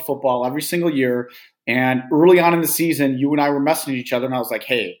 basketball and football every single year. And early on in the season, you and I were messaging each other, and I was like,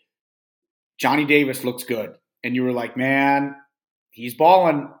 hey, Johnny Davis looks good. And you were like, man, he's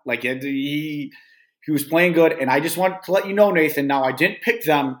balling. Like, he was playing good. And I just want to let you know, Nathan, now I didn't pick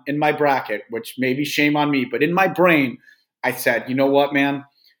them in my bracket, which may be shame on me. But in my brain, I said, you know what, man?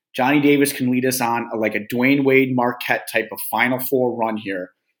 Johnny Davis can lead us on like a Dwayne Wade Marquette type of Final Four run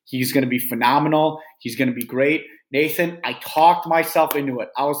here. He's going to be phenomenal. He's going to be great. Nathan, I talked myself into it.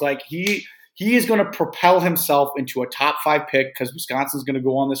 I was like, he is going to propel himself into a top 5 pick because Wisconsin's going to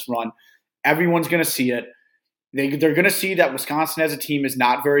go on this run. Everyone's going to see it. They're going to see that Wisconsin as a team is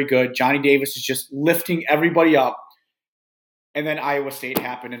not very good. Johnny Davis is just lifting everybody up. And then Iowa State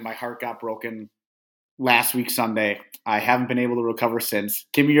happened and my heart got broken last week Sunday. I haven't been able to recover since.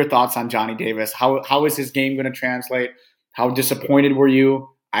 Give me your thoughts on Johnny Davis. How is his game going to translate? How disappointed were you?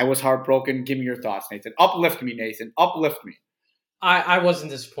 I was heartbroken. Give me your thoughts, Nathan. Uplift me, Nathan. Uplift me. I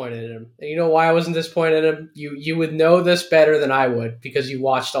wasn't disappointed in him. And you know why I wasn't disappointed in him? You would know this better than I would because you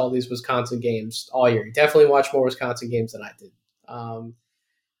watched all these Wisconsin games all year. You definitely watched more Wisconsin games than I did.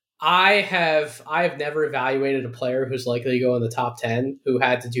 I have never evaluated a player who's likely to go in the top 10 who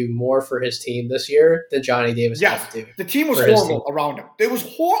had to do more for his team this year than Johnny Davis Yes, had to do. the team was horrible around him. It was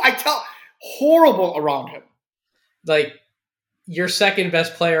horrible around him. Like, your second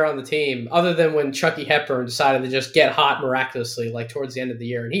best player on the team, other than when Chucky Hepburn decided to just get hot miraculously, like towards the end of the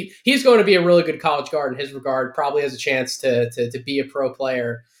year. And he's going to be a really good college guard in his regard, probably has a chance to be a pro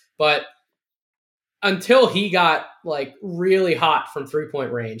player. But until he got like really hot from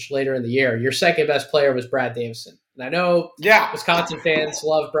 3-point range later in the year, your second best player was Brad Davison. And I know Wisconsin fans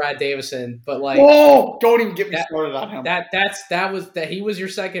love Brad Davison, but like, don't even get me started on him. He was your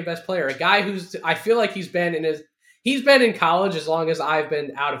second best player, a guy who's, I feel like he's been in college as long as I've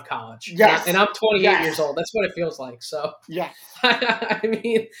been out of college. Yes. And I'm 28 years old. That's what it feels like. So yeah, I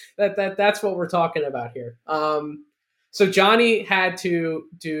mean that's what we're talking about here. So Johnny had to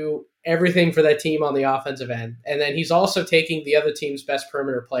do everything for that team on the offensive end. And then he's also taking the other team's best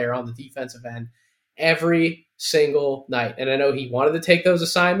perimeter player on the defensive end every single night. And I know he wanted to take those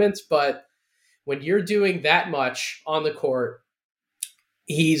assignments, but when you're doing that much on the court,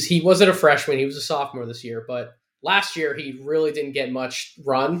 he wasn't a freshman. He was a sophomore this year, but last year he really didn't get much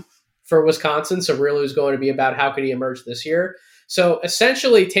run for Wisconsin. So really it was going to be about how could he emerge this year. So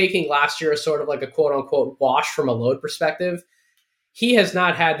essentially taking last year as sort of like a quote unquote wash from a load perspective, he has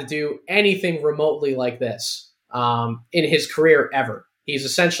not had to do anything remotely like this in his career ever. He's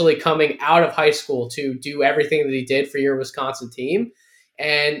essentially coming out of high school to do everything that he did for your Wisconsin team.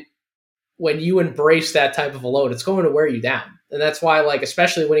 And when you embrace that type of a load, it's going to wear you down. And that's why, like,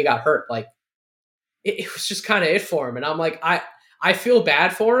 especially when he got hurt, like, it was just kind of it for him. And I'm like, I feel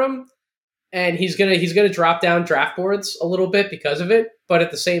bad for him. And he's gonna drop down draft boards a little bit because of it. But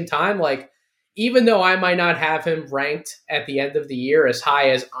at the same time, like, even though I might not have him ranked at the end of the year as high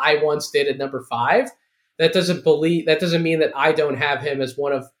as I once did at number 5, that doesn't mean that I don't have him as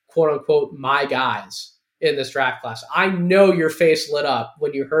one of quote unquote my guys in this draft class. I know your face lit up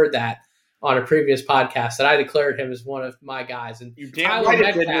when you heard that on a previous podcast that I declared him as one of my guys. And you damn right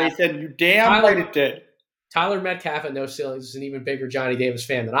it did, Nathan. You damn right it did. Tyler Metcalf at No Ceilings is an even bigger Johnny Davis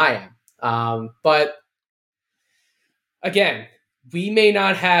fan than I am. But again, we may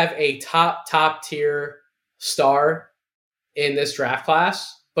not have a top tier star in this draft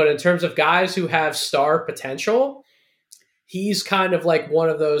class, but in terms of guys who have star potential, he's kind of like one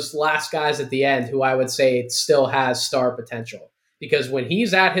of those last guys at the end who I would say still has star potential. Because when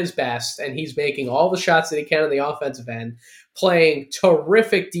he's at his best and he's making all the shots that he can on the offensive end, playing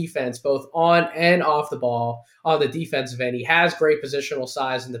terrific defense both on and off the ball on the defensive end, he has great positional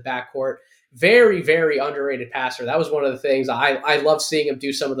size in the backcourt. Very, very underrated passer. That was one of the things. I love seeing him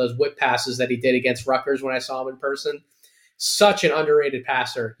do some of those whip passes that he did against Rutgers when I saw him in person. Such an underrated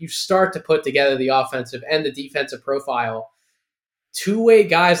passer. You start to put together the offensive and the defensive profile. Two-way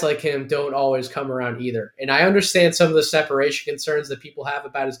guys like him don't always come around either. And I understand some of the separation concerns that people have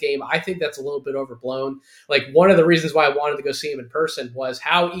about his game. I think that's a little bit overblown. Like, one of the reasons why I wanted to go see him in person was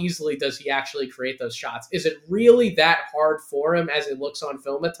how easily does he actually create those shots? Is it really that hard for him as it looks on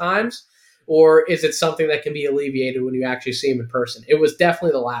film at times? Or is it something that can be alleviated when you actually see him in person? It was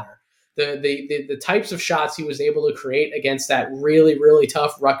definitely the latter. The types of shots he was able to create against that really, really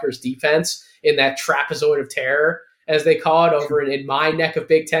tough Rutgers defense in that trapezoid of terror, as they call it over in my neck of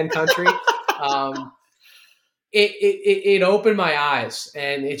Big Ten country, it opened my eyes,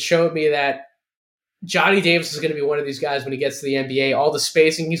 and it showed me that Johnny Davis is going to be one of these guys when he gets to the NBA. All the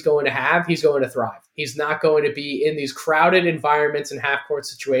spacing he's going to have, he's going to thrive. He's not going to be in these crowded environments and half-court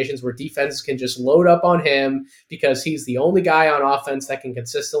situations where defenses can just load up on him because he's the only guy on offense that can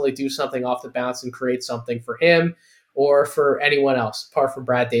consistently do something off the bounce and create something for him or for anyone else, apart from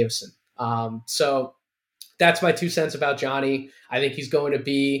Brad Davison. So that's my 2 cents about Johnny. I think he's going to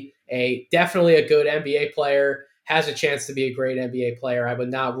be definitely a good NBA player, has a chance to be a great NBA player. I would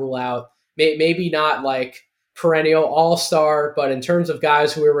not rule out, maybe not like perennial all-star, but in terms of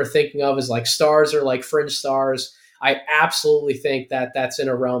guys who we were thinking of as like stars or like fringe stars, I absolutely think that that's in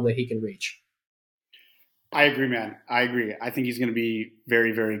a realm that he can reach. I agree, man. I agree. I think he's going to be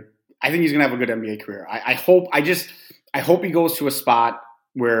very, very – I think he's going to have a good NBA career. I hope he goes to a spot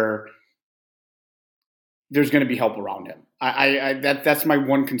where there's going to be help around him. That's my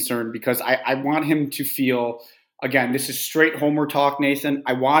one concern because I want him to feel – again, this is straight homer talk, Nathan.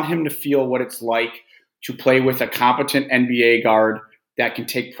 I want him to feel what it's like to play with a competent NBA guard that can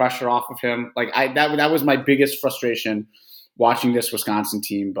take pressure off of him. Like that was my biggest frustration watching this Wisconsin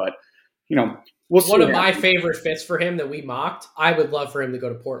team. But, you know, we'll see. One of my favorite fits for him that we mocked, I would love for him to go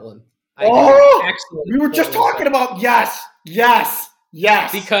to Portland. We were just talking about yes.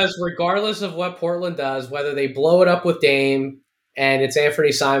 Because regardless of what Portland does, whether they blow it up with Dame, and it's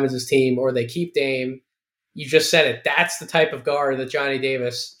Anthony Simons' team, or they keep Dame. You just said it. That's the type of guard that Johnny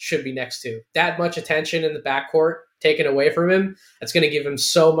Davis should be next to. That much attention in the backcourt taken away from him, that's going to give him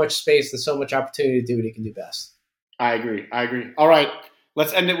so much space and so much opportunity to do what he can do best. I agree. All right,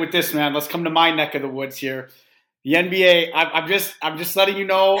 let's end it with this, man. Let's come to my neck of the woods here. The NBA. I'm just letting you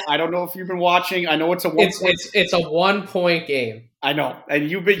know. I don't know if you've been watching. I know it's a 1-point game. I know, and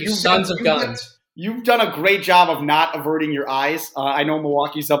you sons of guns. You've done a great job of not averting your eyes. I know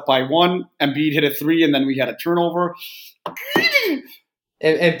Milwaukee's up by 1. Embiid hit a 3, and then we had a turnover.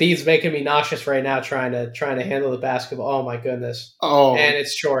 And Embiid's making me nauseous right now trying to handle the basketball. Oh my goodness! Oh, and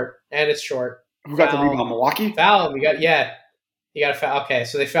it's short. Who got the rebound? Milwaukee? Foul him. You got to foul. Okay,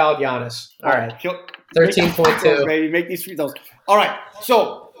 so they fouled Giannis. All right, 13.2. Baby, make these free throws. All right,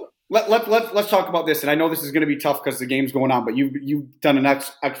 so. Let's talk about this, and I know this is going to be tough because the game's going on, but you've done an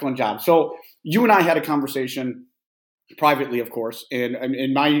excellent job. So you and I had a conversation privately, of course, and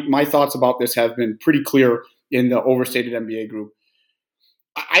my thoughts about this have been pretty clear in the overstated NBA group.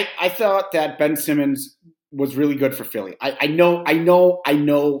 I thought that Ben Simmons was really good for Philly. I know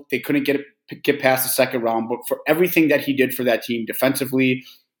they couldn't get past the second round, but for everything that he did for that team defensively,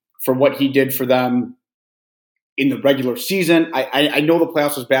 for what he did for them in the regular season, I know the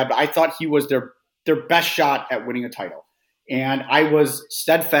playoffs was bad, but I thought he was their best shot at winning a title. And I was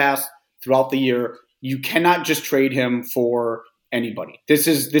steadfast throughout the year. You cannot just trade him for anybody. This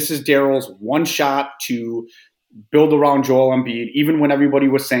is Daryl's one shot to build around Joel Embiid, even when everybody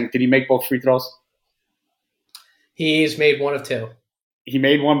was saying, did he make both free throws? He's made 1 of 2. He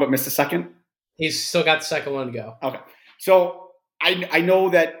made 1 but missed the second? He's still got the second one to go. Okay. So I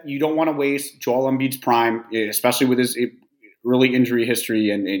know that you don't want to waste Joel Embiid's prime, especially with his early injury history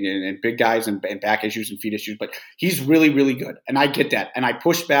and big guys and back issues and feet issues, but he's really, really good. And I get that. And I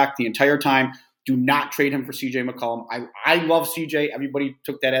pushed back the entire time. Do not trade him for CJ McCollum. I love CJ. Everybody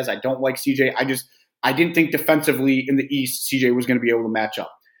took that as I don't like CJ. I didn't think defensively in the East CJ was going to be able to match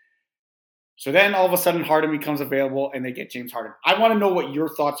up. So then all of a sudden Harden becomes available and they get James Harden. I want to know what your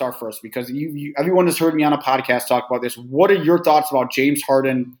thoughts are first, because everyone has heard me on a podcast talk about this. What are your thoughts about James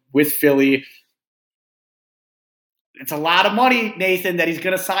Harden with Philly? It's a lot of money, Nathan, that he's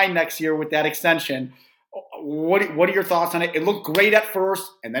going to sign next year with that extension. What are your thoughts on it? It looked great at first,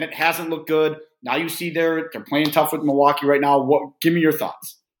 and then it hasn't looked good. Now you see they're playing tough with Milwaukee right now. Give me your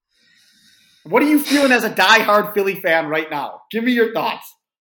thoughts. What are you feeling as a diehard Philly fan right now? Give me your thoughts.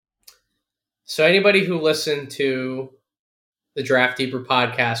 So anybody who listened to the Draft Deeper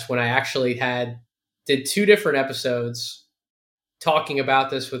podcast, when I actually did 2 different episodes talking about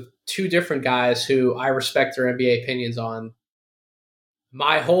this with 2 different guys who I respect their NBA opinions on,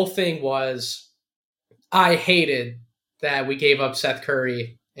 my whole thing was I hated that we gave up Seth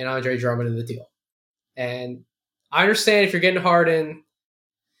Curry and Andre Drummond in the deal. And I understand if you're getting Harden,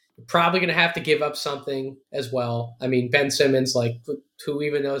 you're probably going to have to give up something as well. I mean, Ben Simmons, who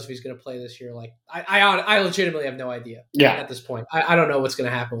even knows if he's going to play this year? I legitimately have no idea at this point. I don't know what's going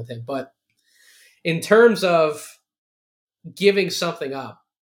to happen with him. But in terms of giving something up,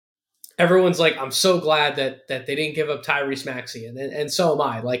 everyone's like, I'm so glad that they didn't give up Tyrese Maxey. And so am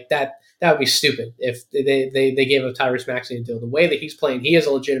I. That would be stupid if they gave up Tyrese Maxey to deal. The way that he's playing, he is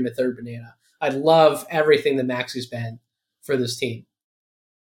a legitimate third banana. I love everything that Maxey's been for this team.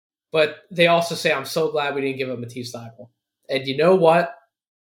 But they also say, I'm so glad we didn't give up Matisse Thybulle. And you know what?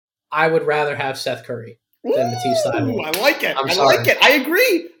 I would rather have Seth Curry than Matisse Thybulle. I like it. Like it.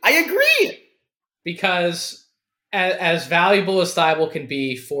 I agree. Because as valuable as Thybulle can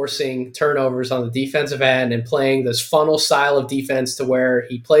be, forcing turnovers on the defensive end and playing this funnel style of defense to where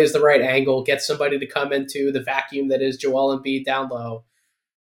he plays the right angle, gets somebody to come into the vacuum that is Joel Embiid down low,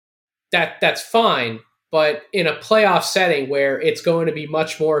 that's fine. But in a playoff setting where it's going to be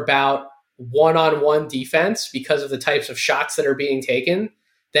much more about one-on-one defense because of the types of shots that are being taken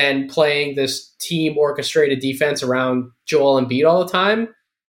than playing this team orchestrated defense around Joel Embiid all the time,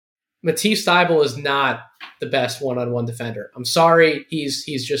 Matisse Thybulle is not the best one-on-one defender. I'm sorry, he's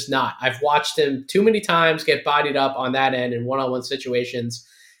just not. I've watched him too many times get bodied up on that end in one-on-one situations,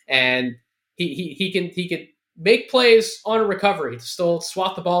 and he can make plays on a recovery to still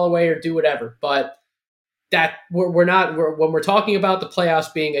swat the ball away or do whatever, but that when we're talking about the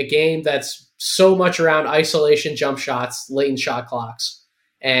playoffs being a game that's so much around isolation, jump shots, latent shot clocks,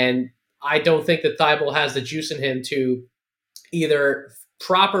 and I don't think that Thybulle has the juice in him to either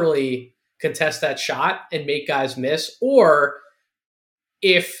properly contest that shot and make guys miss, or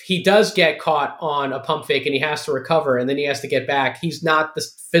if he does get caught on a pump fake and he has to recover and then he has to get back, he's not the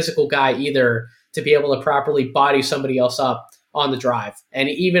physical guy either to be able to properly body somebody else up on the drive. And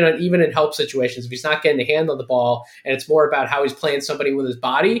even in help situations, if he's not getting a hand on the ball and it's more about how he's playing somebody with his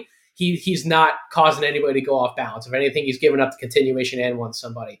body, he's not causing anybody to go off balance. If anything, he's giving up the continuation and one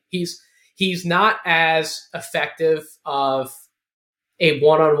somebody. He's not as effective of a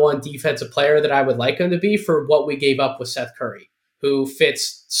one-on-one defensive player that I would like him to be for what we gave up with Seth Curry, who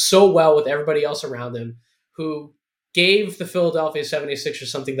fits so well with everybody else around him, who gave the Philadelphia 76ers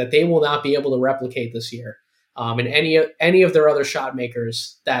something that they will not be able to replicate this year. And any of their other shot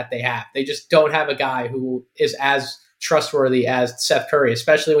makers that they have. They just don't have a guy who is as trustworthy as Seth Curry,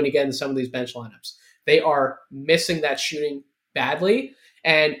 especially when you get into some of these bench lineups. They are missing that shooting badly.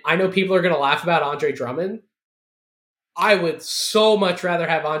 And I know people are going to laugh about Andre Drummond. I would so much rather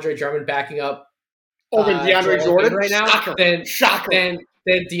have Andre Drummond backing up than DeAndre Jordan right now Shocker. than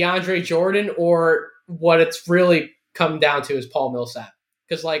DeAndre Jordan, or what it's really come down to is Paul Millsap.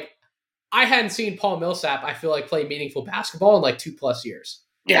 Because I hadn't seen Paul Millsap, I feel like, play meaningful basketball in 2+ years.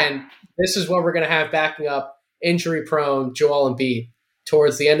 Yeah. And this is what we're going to have backing up injury-prone Joel Embiid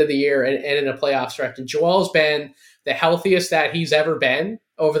towards the end of the year and in a playoff stretch. And Joel's been the healthiest that he's ever been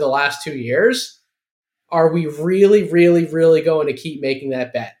over the last 2 years. Are we really, really, really going to keep making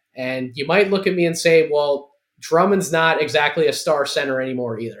that bet? And you might look at me and say, well, Drummond's not exactly a star center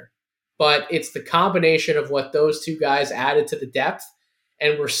anymore either. But it's the combination of what those two guys added to the depth.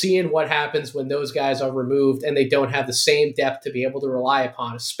 And we're seeing what happens when those guys are removed and they don't have the same depth to be able to rely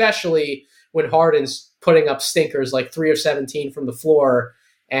upon, especially when Harden's putting up stinkers like 3 of 17 from the floor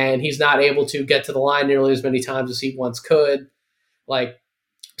and he's not able to get to the line nearly as many times as he once could.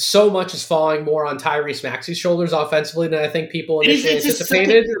 So much is falling more on Tyrese Maxey's shoulders offensively than I think people initially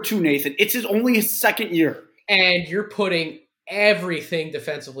anticipated. Year too, Nathan. It's only his second year. And you're putting everything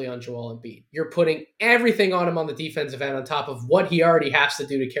defensively on Joel Embiid. You're putting everything on him on the defensive end on top of what he already has to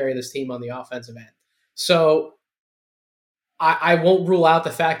do to carry this team on the offensive end. So I won't rule out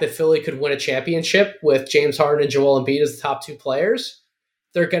the fact that Philly could win a championship with James Harden and Joel Embiid as the top two players.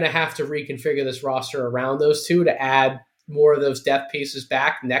 They're going to have to reconfigure this roster around those two to add more of those depth pieces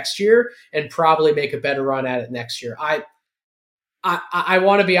back next year and probably make a better run at it next year. I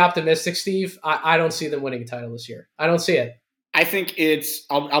want to be optimistic, Steve. I don't see them winning a title this year. I don't see it. I think it's.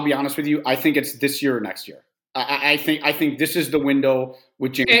 I'll be honest with you. I think it's this year or next year. I think this is the window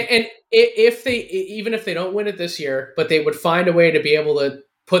with James. And if they don't win it this year, but they would find a way to be able to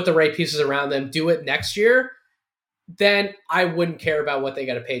put the right pieces around them, do it next year, then I wouldn't care about what they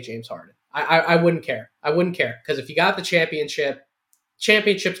got to pay James Harden. I wouldn't care. I wouldn't care because if you got the championship,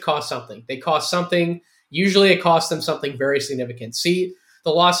 championships cost something. They cost something. Usually it costs them something very significant. See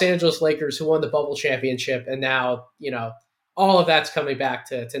the Los Angeles Lakers who won the bubble championship, and now, all of that's coming back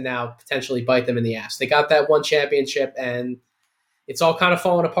to now potentially bite them in the ass. They got that one championship and it's all kind of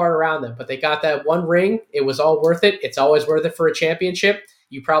falling apart around them, but they got that one ring. It was all worth it. It's always worth it for a championship.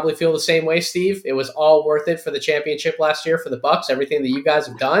 You probably feel the same way, Steve. It was all worth it for the championship last year for the Bucks, everything that you guys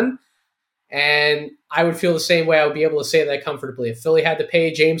have done. And I would feel the same way. I would be able to say that comfortably. If Philly had to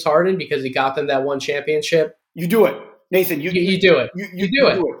pay James Harden because he got them that one championship, you do it, Nathan. You do it. You do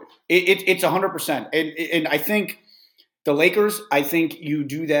it. It's 100%. And I think the Lakers, I think you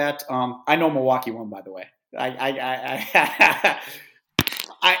do that. I know Milwaukee won, by the way.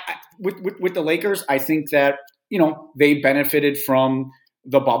 With the Lakers, I think that they benefited from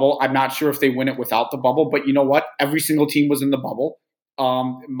the bubble. I'm not sure if they win it without the bubble, but you know what? Every single team was in the bubble.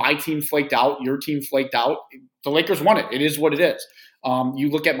 My team flaked out. Your team flaked out. The Lakers won it. It is what it is. You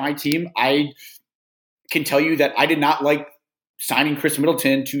look at my team. I can tell you that I did not like signing Chris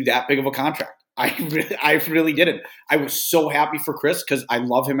Middleton to that big of a contract. I really didn't. I was so happy for Chris because I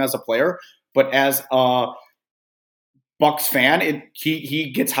love him as a player, but as a Bucks fan,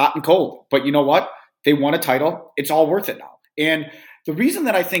 he gets hot and cold. But you know what? They won a title. It's all worth it now. And the reason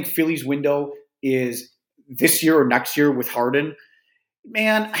that I think Philly's window is this year or next year with Harden,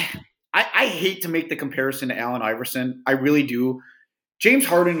 man, I hate to make the comparison to Allen Iverson. I really do. James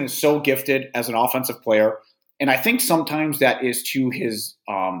Harden is so gifted as an offensive player, and I think sometimes that is to his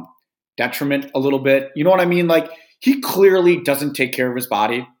detriment a little bit. You know what I mean? He clearly doesn't take care of his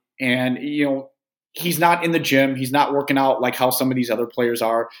body, and he's not in the gym. He's not working out like how some of these other players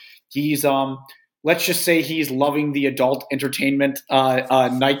are. He's let's just say he's loving the adult entertainment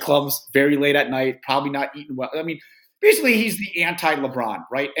nightclubs very late at night, probably not eating well. I mean, basically he's the anti-LeBron,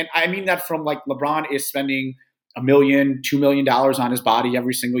 right? And I mean that from LeBron is spending $1 million, $2 million on his body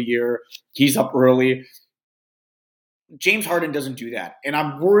every single year. He's up early. James Harden doesn't do that. And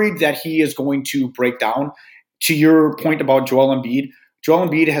I'm worried that he is going to break down. To your point about Joel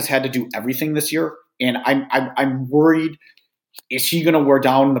Embiid has had to do everything this year. And I'm worried, is he going to wear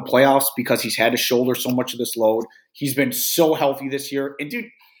down in the playoffs because he's had to shoulder so much of this load? He's been so healthy this year. And dude,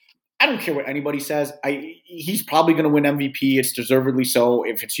 I don't care what anybody says. He's probably going to win MVP. It's deservedly so.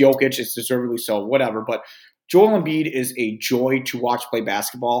 If it's Jokic, it's deservedly so. Whatever. But Joel Embiid is a joy to watch play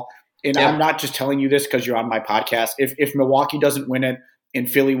basketball. And I'm not just telling you this because you're on my podcast. If Milwaukee doesn't win it and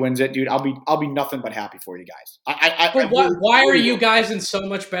Philly wins it, dude, I'll be nothing but happy for you guys. Why are you guys in so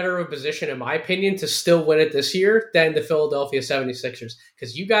much better of a position, in my opinion, to still win it this year than the Philadelphia 76ers?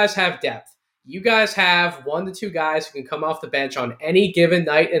 Because you guys have depth. You guys have 1 to 2 guys who can come off the bench on any given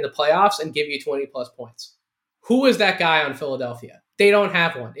night in the playoffs and give you 20-plus points. Who is that guy on Philadelphia? They don't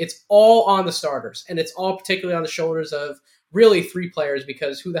have one. It's all on the starters, and it's all particularly on the shoulders of really 3 players,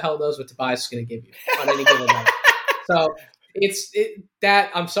 because who the hell knows what Tobias is going to give you on any given night. So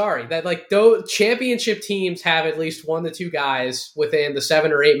I'm sorry that like those championship teams have at least 1 to 2 guys within the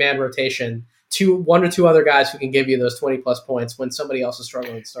 7 or 8 man rotation, 1 or 2 other guys who can give you those 20-plus points when somebody else is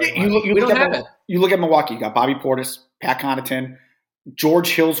struggling to start. We don't have it. You look at Milwaukee. You got Bobby Portis, Pat Connaughton, George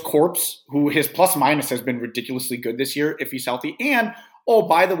Hill's corpse, who his plus-minus has been ridiculously good this year if he's healthy. And, oh,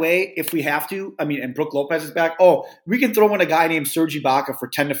 by the way, if we have to, and Brook Lopez is back, we can throw in a guy named Serge Ibaka for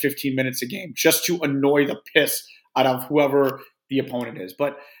 10 to 15 minutes a game just to annoy the piss out of whoever the opponent is.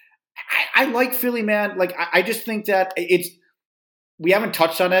 But I like Philly, man. Like, I just think that we haven't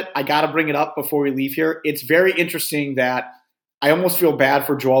touched on it. I got to bring it up before we leave here. It's very interesting that I almost feel bad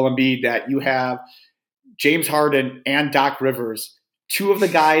for Joel Embiid that you have James Harden and Doc Rivers, 2 of the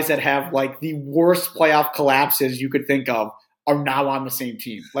guys that have like the worst playoff collapses you could think of, are now on the same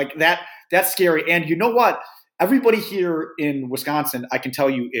team. Like that's scary. And you know what? Everybody here in Wisconsin, I can tell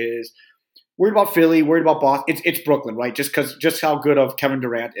you, is worried about Philly, worried about Boston. It's Brooklyn, right? Just how good of Kevin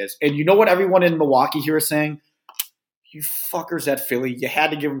Durant is. And you know what everyone in Milwaukee here is saying? You fuckers at Philly, you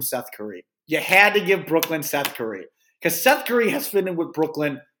had to give him Seth Curry. You had to give Brooklyn Seth Curry. Because Seth Curry has fit in with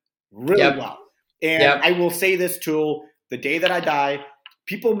Brooklyn really well. And I will say this too, the day that I die,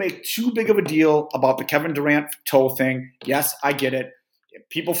 people make too big of a deal about the Kevin Durant toe thing. Yes, I get it.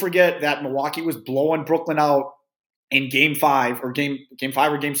 People forget that Milwaukee was blowing Brooklyn out in game 5 or game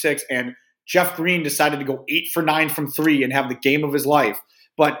 6, and Jeff Green decided to go 8 for 9 from 3 and have the game of his life.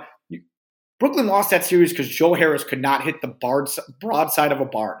 But Brooklyn lost that series because Joe Harris could not hit the broadside of a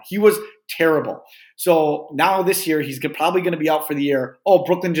barn. He was terrible. So now this year, he's probably going to be out for the year. Oh,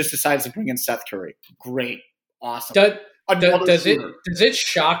 Brooklyn just decides to bring in Seth Curry. Great. Awesome. Does it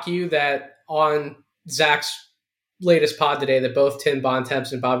shock you that on Zach's latest pod today that both Tim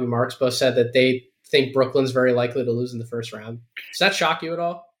Bontemps and Bobby Marks both said that they think Brooklyn's very likely to lose in the first round? Does that shock you at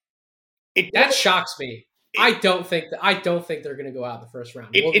all? That shocks me. I don't think they're going to go out in the first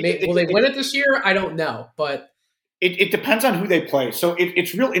round. Will they win it this year? I don't know, but it depends on who they play. So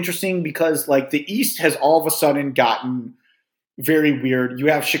it's real interesting because like the East has all of a sudden gotten very weird. You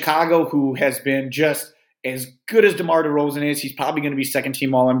have Chicago, who has been just as good as DeMar DeRozan is. He's probably going to be second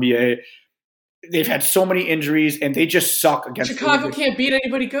team All NBA. They've had so many injuries, and they just suck against Chicago. Can't beat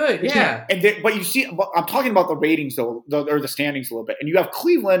anybody good. Yeah, but you see, I'm talking about the ratings though, or the standings a little bit. And you have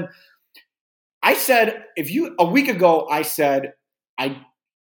Cleveland. I said a week ago, I said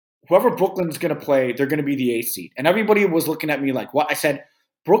whoever Brooklyn's going to play, they're going to be the 8th seed, and everybody was looking at me like, "What?" I said,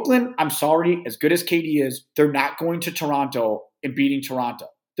 "Brooklyn, I'm sorry, as good as KD is, they're not going to Toronto and beating Toronto.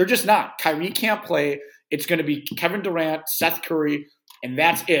 They're just not. Kyrie can't play. It's going to be Kevin Durant, Seth Curry, and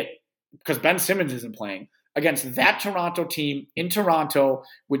that's it, because Ben Simmons isn't playing against that Toronto team in Toronto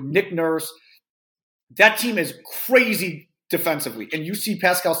with Nick Nurse. That team is crazy defensively, and you see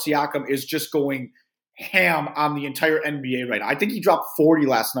Pascal Siakam is just going ham on the entire NBA right now. I think he dropped 40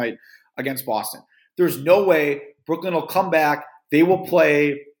 last night against Boston. There's no way Brooklyn will come back. They will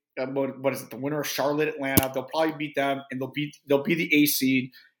play what is it? The winner of Charlotte, Atlanta. They'll probably beat them, and they'll be the A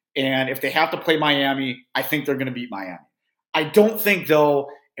seed. And if they have to play Miami, I think they're going to beat Miami. I don't think though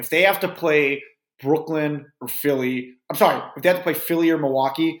if they have to play Brooklyn or Philly. I'm sorry, if they have to play Philly or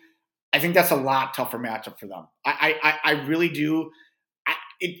Milwaukee, I think that's a lot tougher matchup for them. I really do.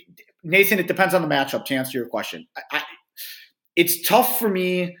 Nathan, it depends on the matchup, to answer your question. It's tough for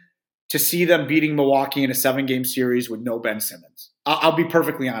me to see them beating Milwaukee in a 7-game series with no Ben Simmons. I'll be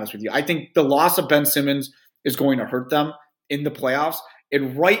perfectly honest with you. I think the loss of Ben Simmons is going to hurt them in the playoffs.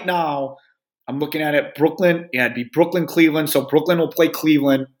 And right now, I'm looking at it. Brooklyn, it'd be Brooklyn, Cleveland. So Brooklyn will play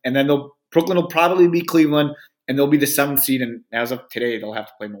Cleveland, and then Brooklyn will probably beat Cleveland, and they'll be the 7th seed. And as of today, they'll have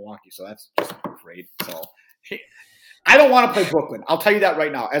to play Milwaukee. So that's just great. So I don't want to play Brooklyn. I'll tell you that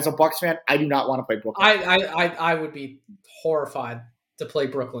right now. As a Bucks fan, I do not want to play Brooklyn. I would be horrified to play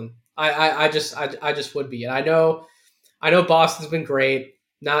Brooklyn. I just would be. And I know Boston's been great.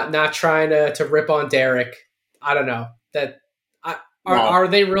 Not trying to rip on Derek. I don't know that. Are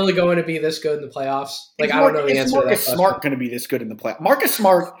they really going to be this good in the playoffs? Like, I don't know the answer to that Marcus question. Smart going to be this good in the playoffs? Marcus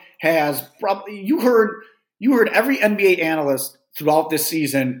Smart has probably you heard every NBA analyst throughout this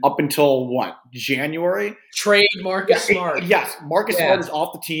season up until what, January? Trade Marcus Smart. Yes, Marcus Smart is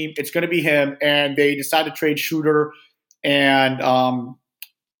off the team. It's going to be him, and they decided to trade Shooter and who's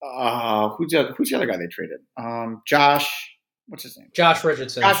the other guy they traded? Josh. What's his name? Josh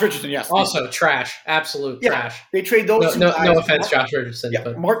Richardson. Josh Richardson, yes. Also trash. Absolute trash. They trade those two guys. No offense, Josh Richardson. Yeah,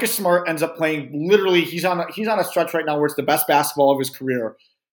 but. Marcus Smart ends up playing literally he's on a stretch right now where it's the best basketball of his career.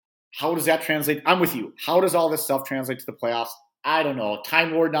 How does that translate? I'm with you. How does all this stuff translate to the playoffs? I don't know.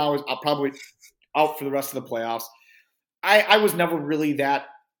 Time Lord now is probably out for the rest of the playoffs. I was never really that.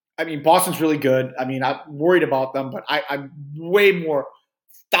 I mean, Boston's really good. I mean, I'm worried about them, but I'm way more,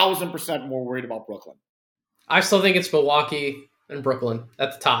 1,000% more worried about Brooklyn. I still think it's Milwaukee and Brooklyn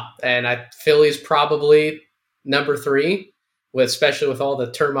at the top, and Philly's probably number 3, especially with all the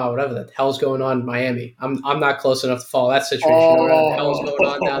turmoil, whatever the hell's going on in Miami. I'm not close enough to follow that situation. What the hell's going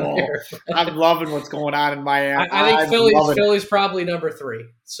on down there? I'm loving what's going on in Miami. I think Philly's probably number 3,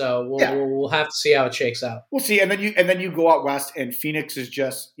 so we'll have to see how it shakes out. We'll see, and then you go out west, and Phoenix is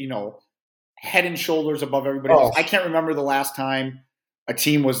just head and shoulders above everybody else. I can't remember the last time a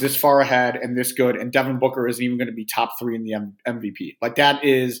team was this far ahead and this good, and Devin Booker isn't even going to be top 3 in the MVP. Like, that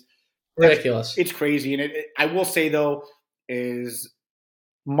is ridiculous. It's crazy. And I will say, though, as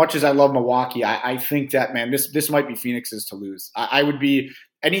much as I love Milwaukee, I think that, man, this might be Phoenix's to lose. I would be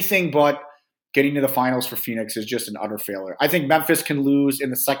anything but getting to the finals for Phoenix is just an utter failure. I think Memphis can lose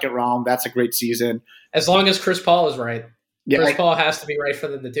in the second round. That's a great season. As long as Chris Paul is right. Yeah, Chris Paul has to be right for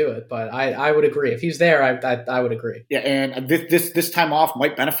them to do it, but I would agree. If he's there, I would agree. Yeah, and this time off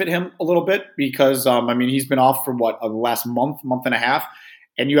might benefit him a little bit because, he's been off for the last month and a half,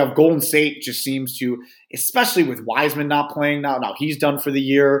 and you have Golden State just seems to, especially with Wiseman not playing now he's done for the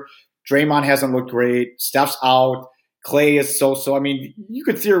year. Draymond hasn't looked great. Steph's out. Clay is so-so. I mean, you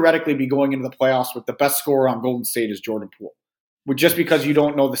could theoretically be going into the playoffs with the best scorer on Golden State is Jordan Poole, just because you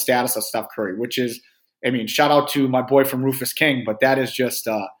don't know the status of Steph Curry, which is, shout out to my boy from Rufus King, but that is just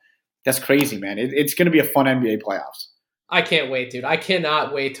that's crazy, man. It's going to be a fun NBA playoffs. I can't wait, dude. I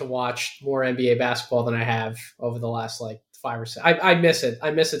cannot wait to watch more NBA basketball than I have over the last 5 or 6. I miss it. I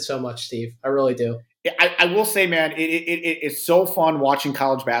miss it so much, Steve. I really do. I will say, man, it's so fun watching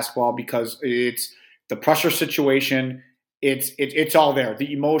college basketball because it's the pressure situation. It's all there.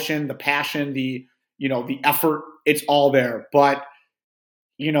 The emotion, the passion, the effort. It's all there, but.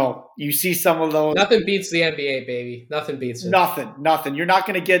 You see some of those. Nothing beats the NBA, baby. Nothing beats it. Nothing. You're not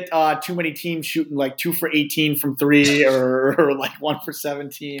going to get too many teams shooting 2 for 18 from 3 or 1 for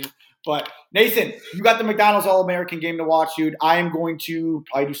 17. But Nathan, you got the McDonald's All-American game to watch, dude. I am going to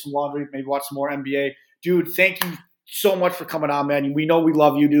probably do some laundry, maybe watch some more NBA. Dude, thank you so much for coming on, man. We know we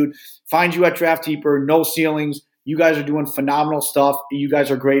love you, dude. Find you at Draft Deeper, No Ceilings. You guys are doing phenomenal stuff. You guys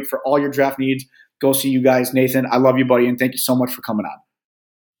are great for all your draft needs. Go see you guys. Nathan, I love you, buddy, and thank you so much for coming on.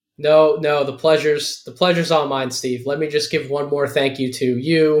 No, the pleasure's all mine, Steve. Let me just give one more thank you to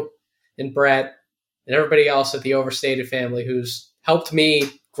you and Brett and everybody else at the Overstated family who's helped me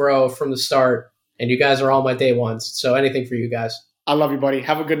grow from the start. And you guys are all my day ones. So anything for you guys. I love you, buddy.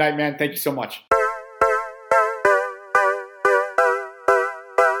 Have a good night, man. Thank you so much.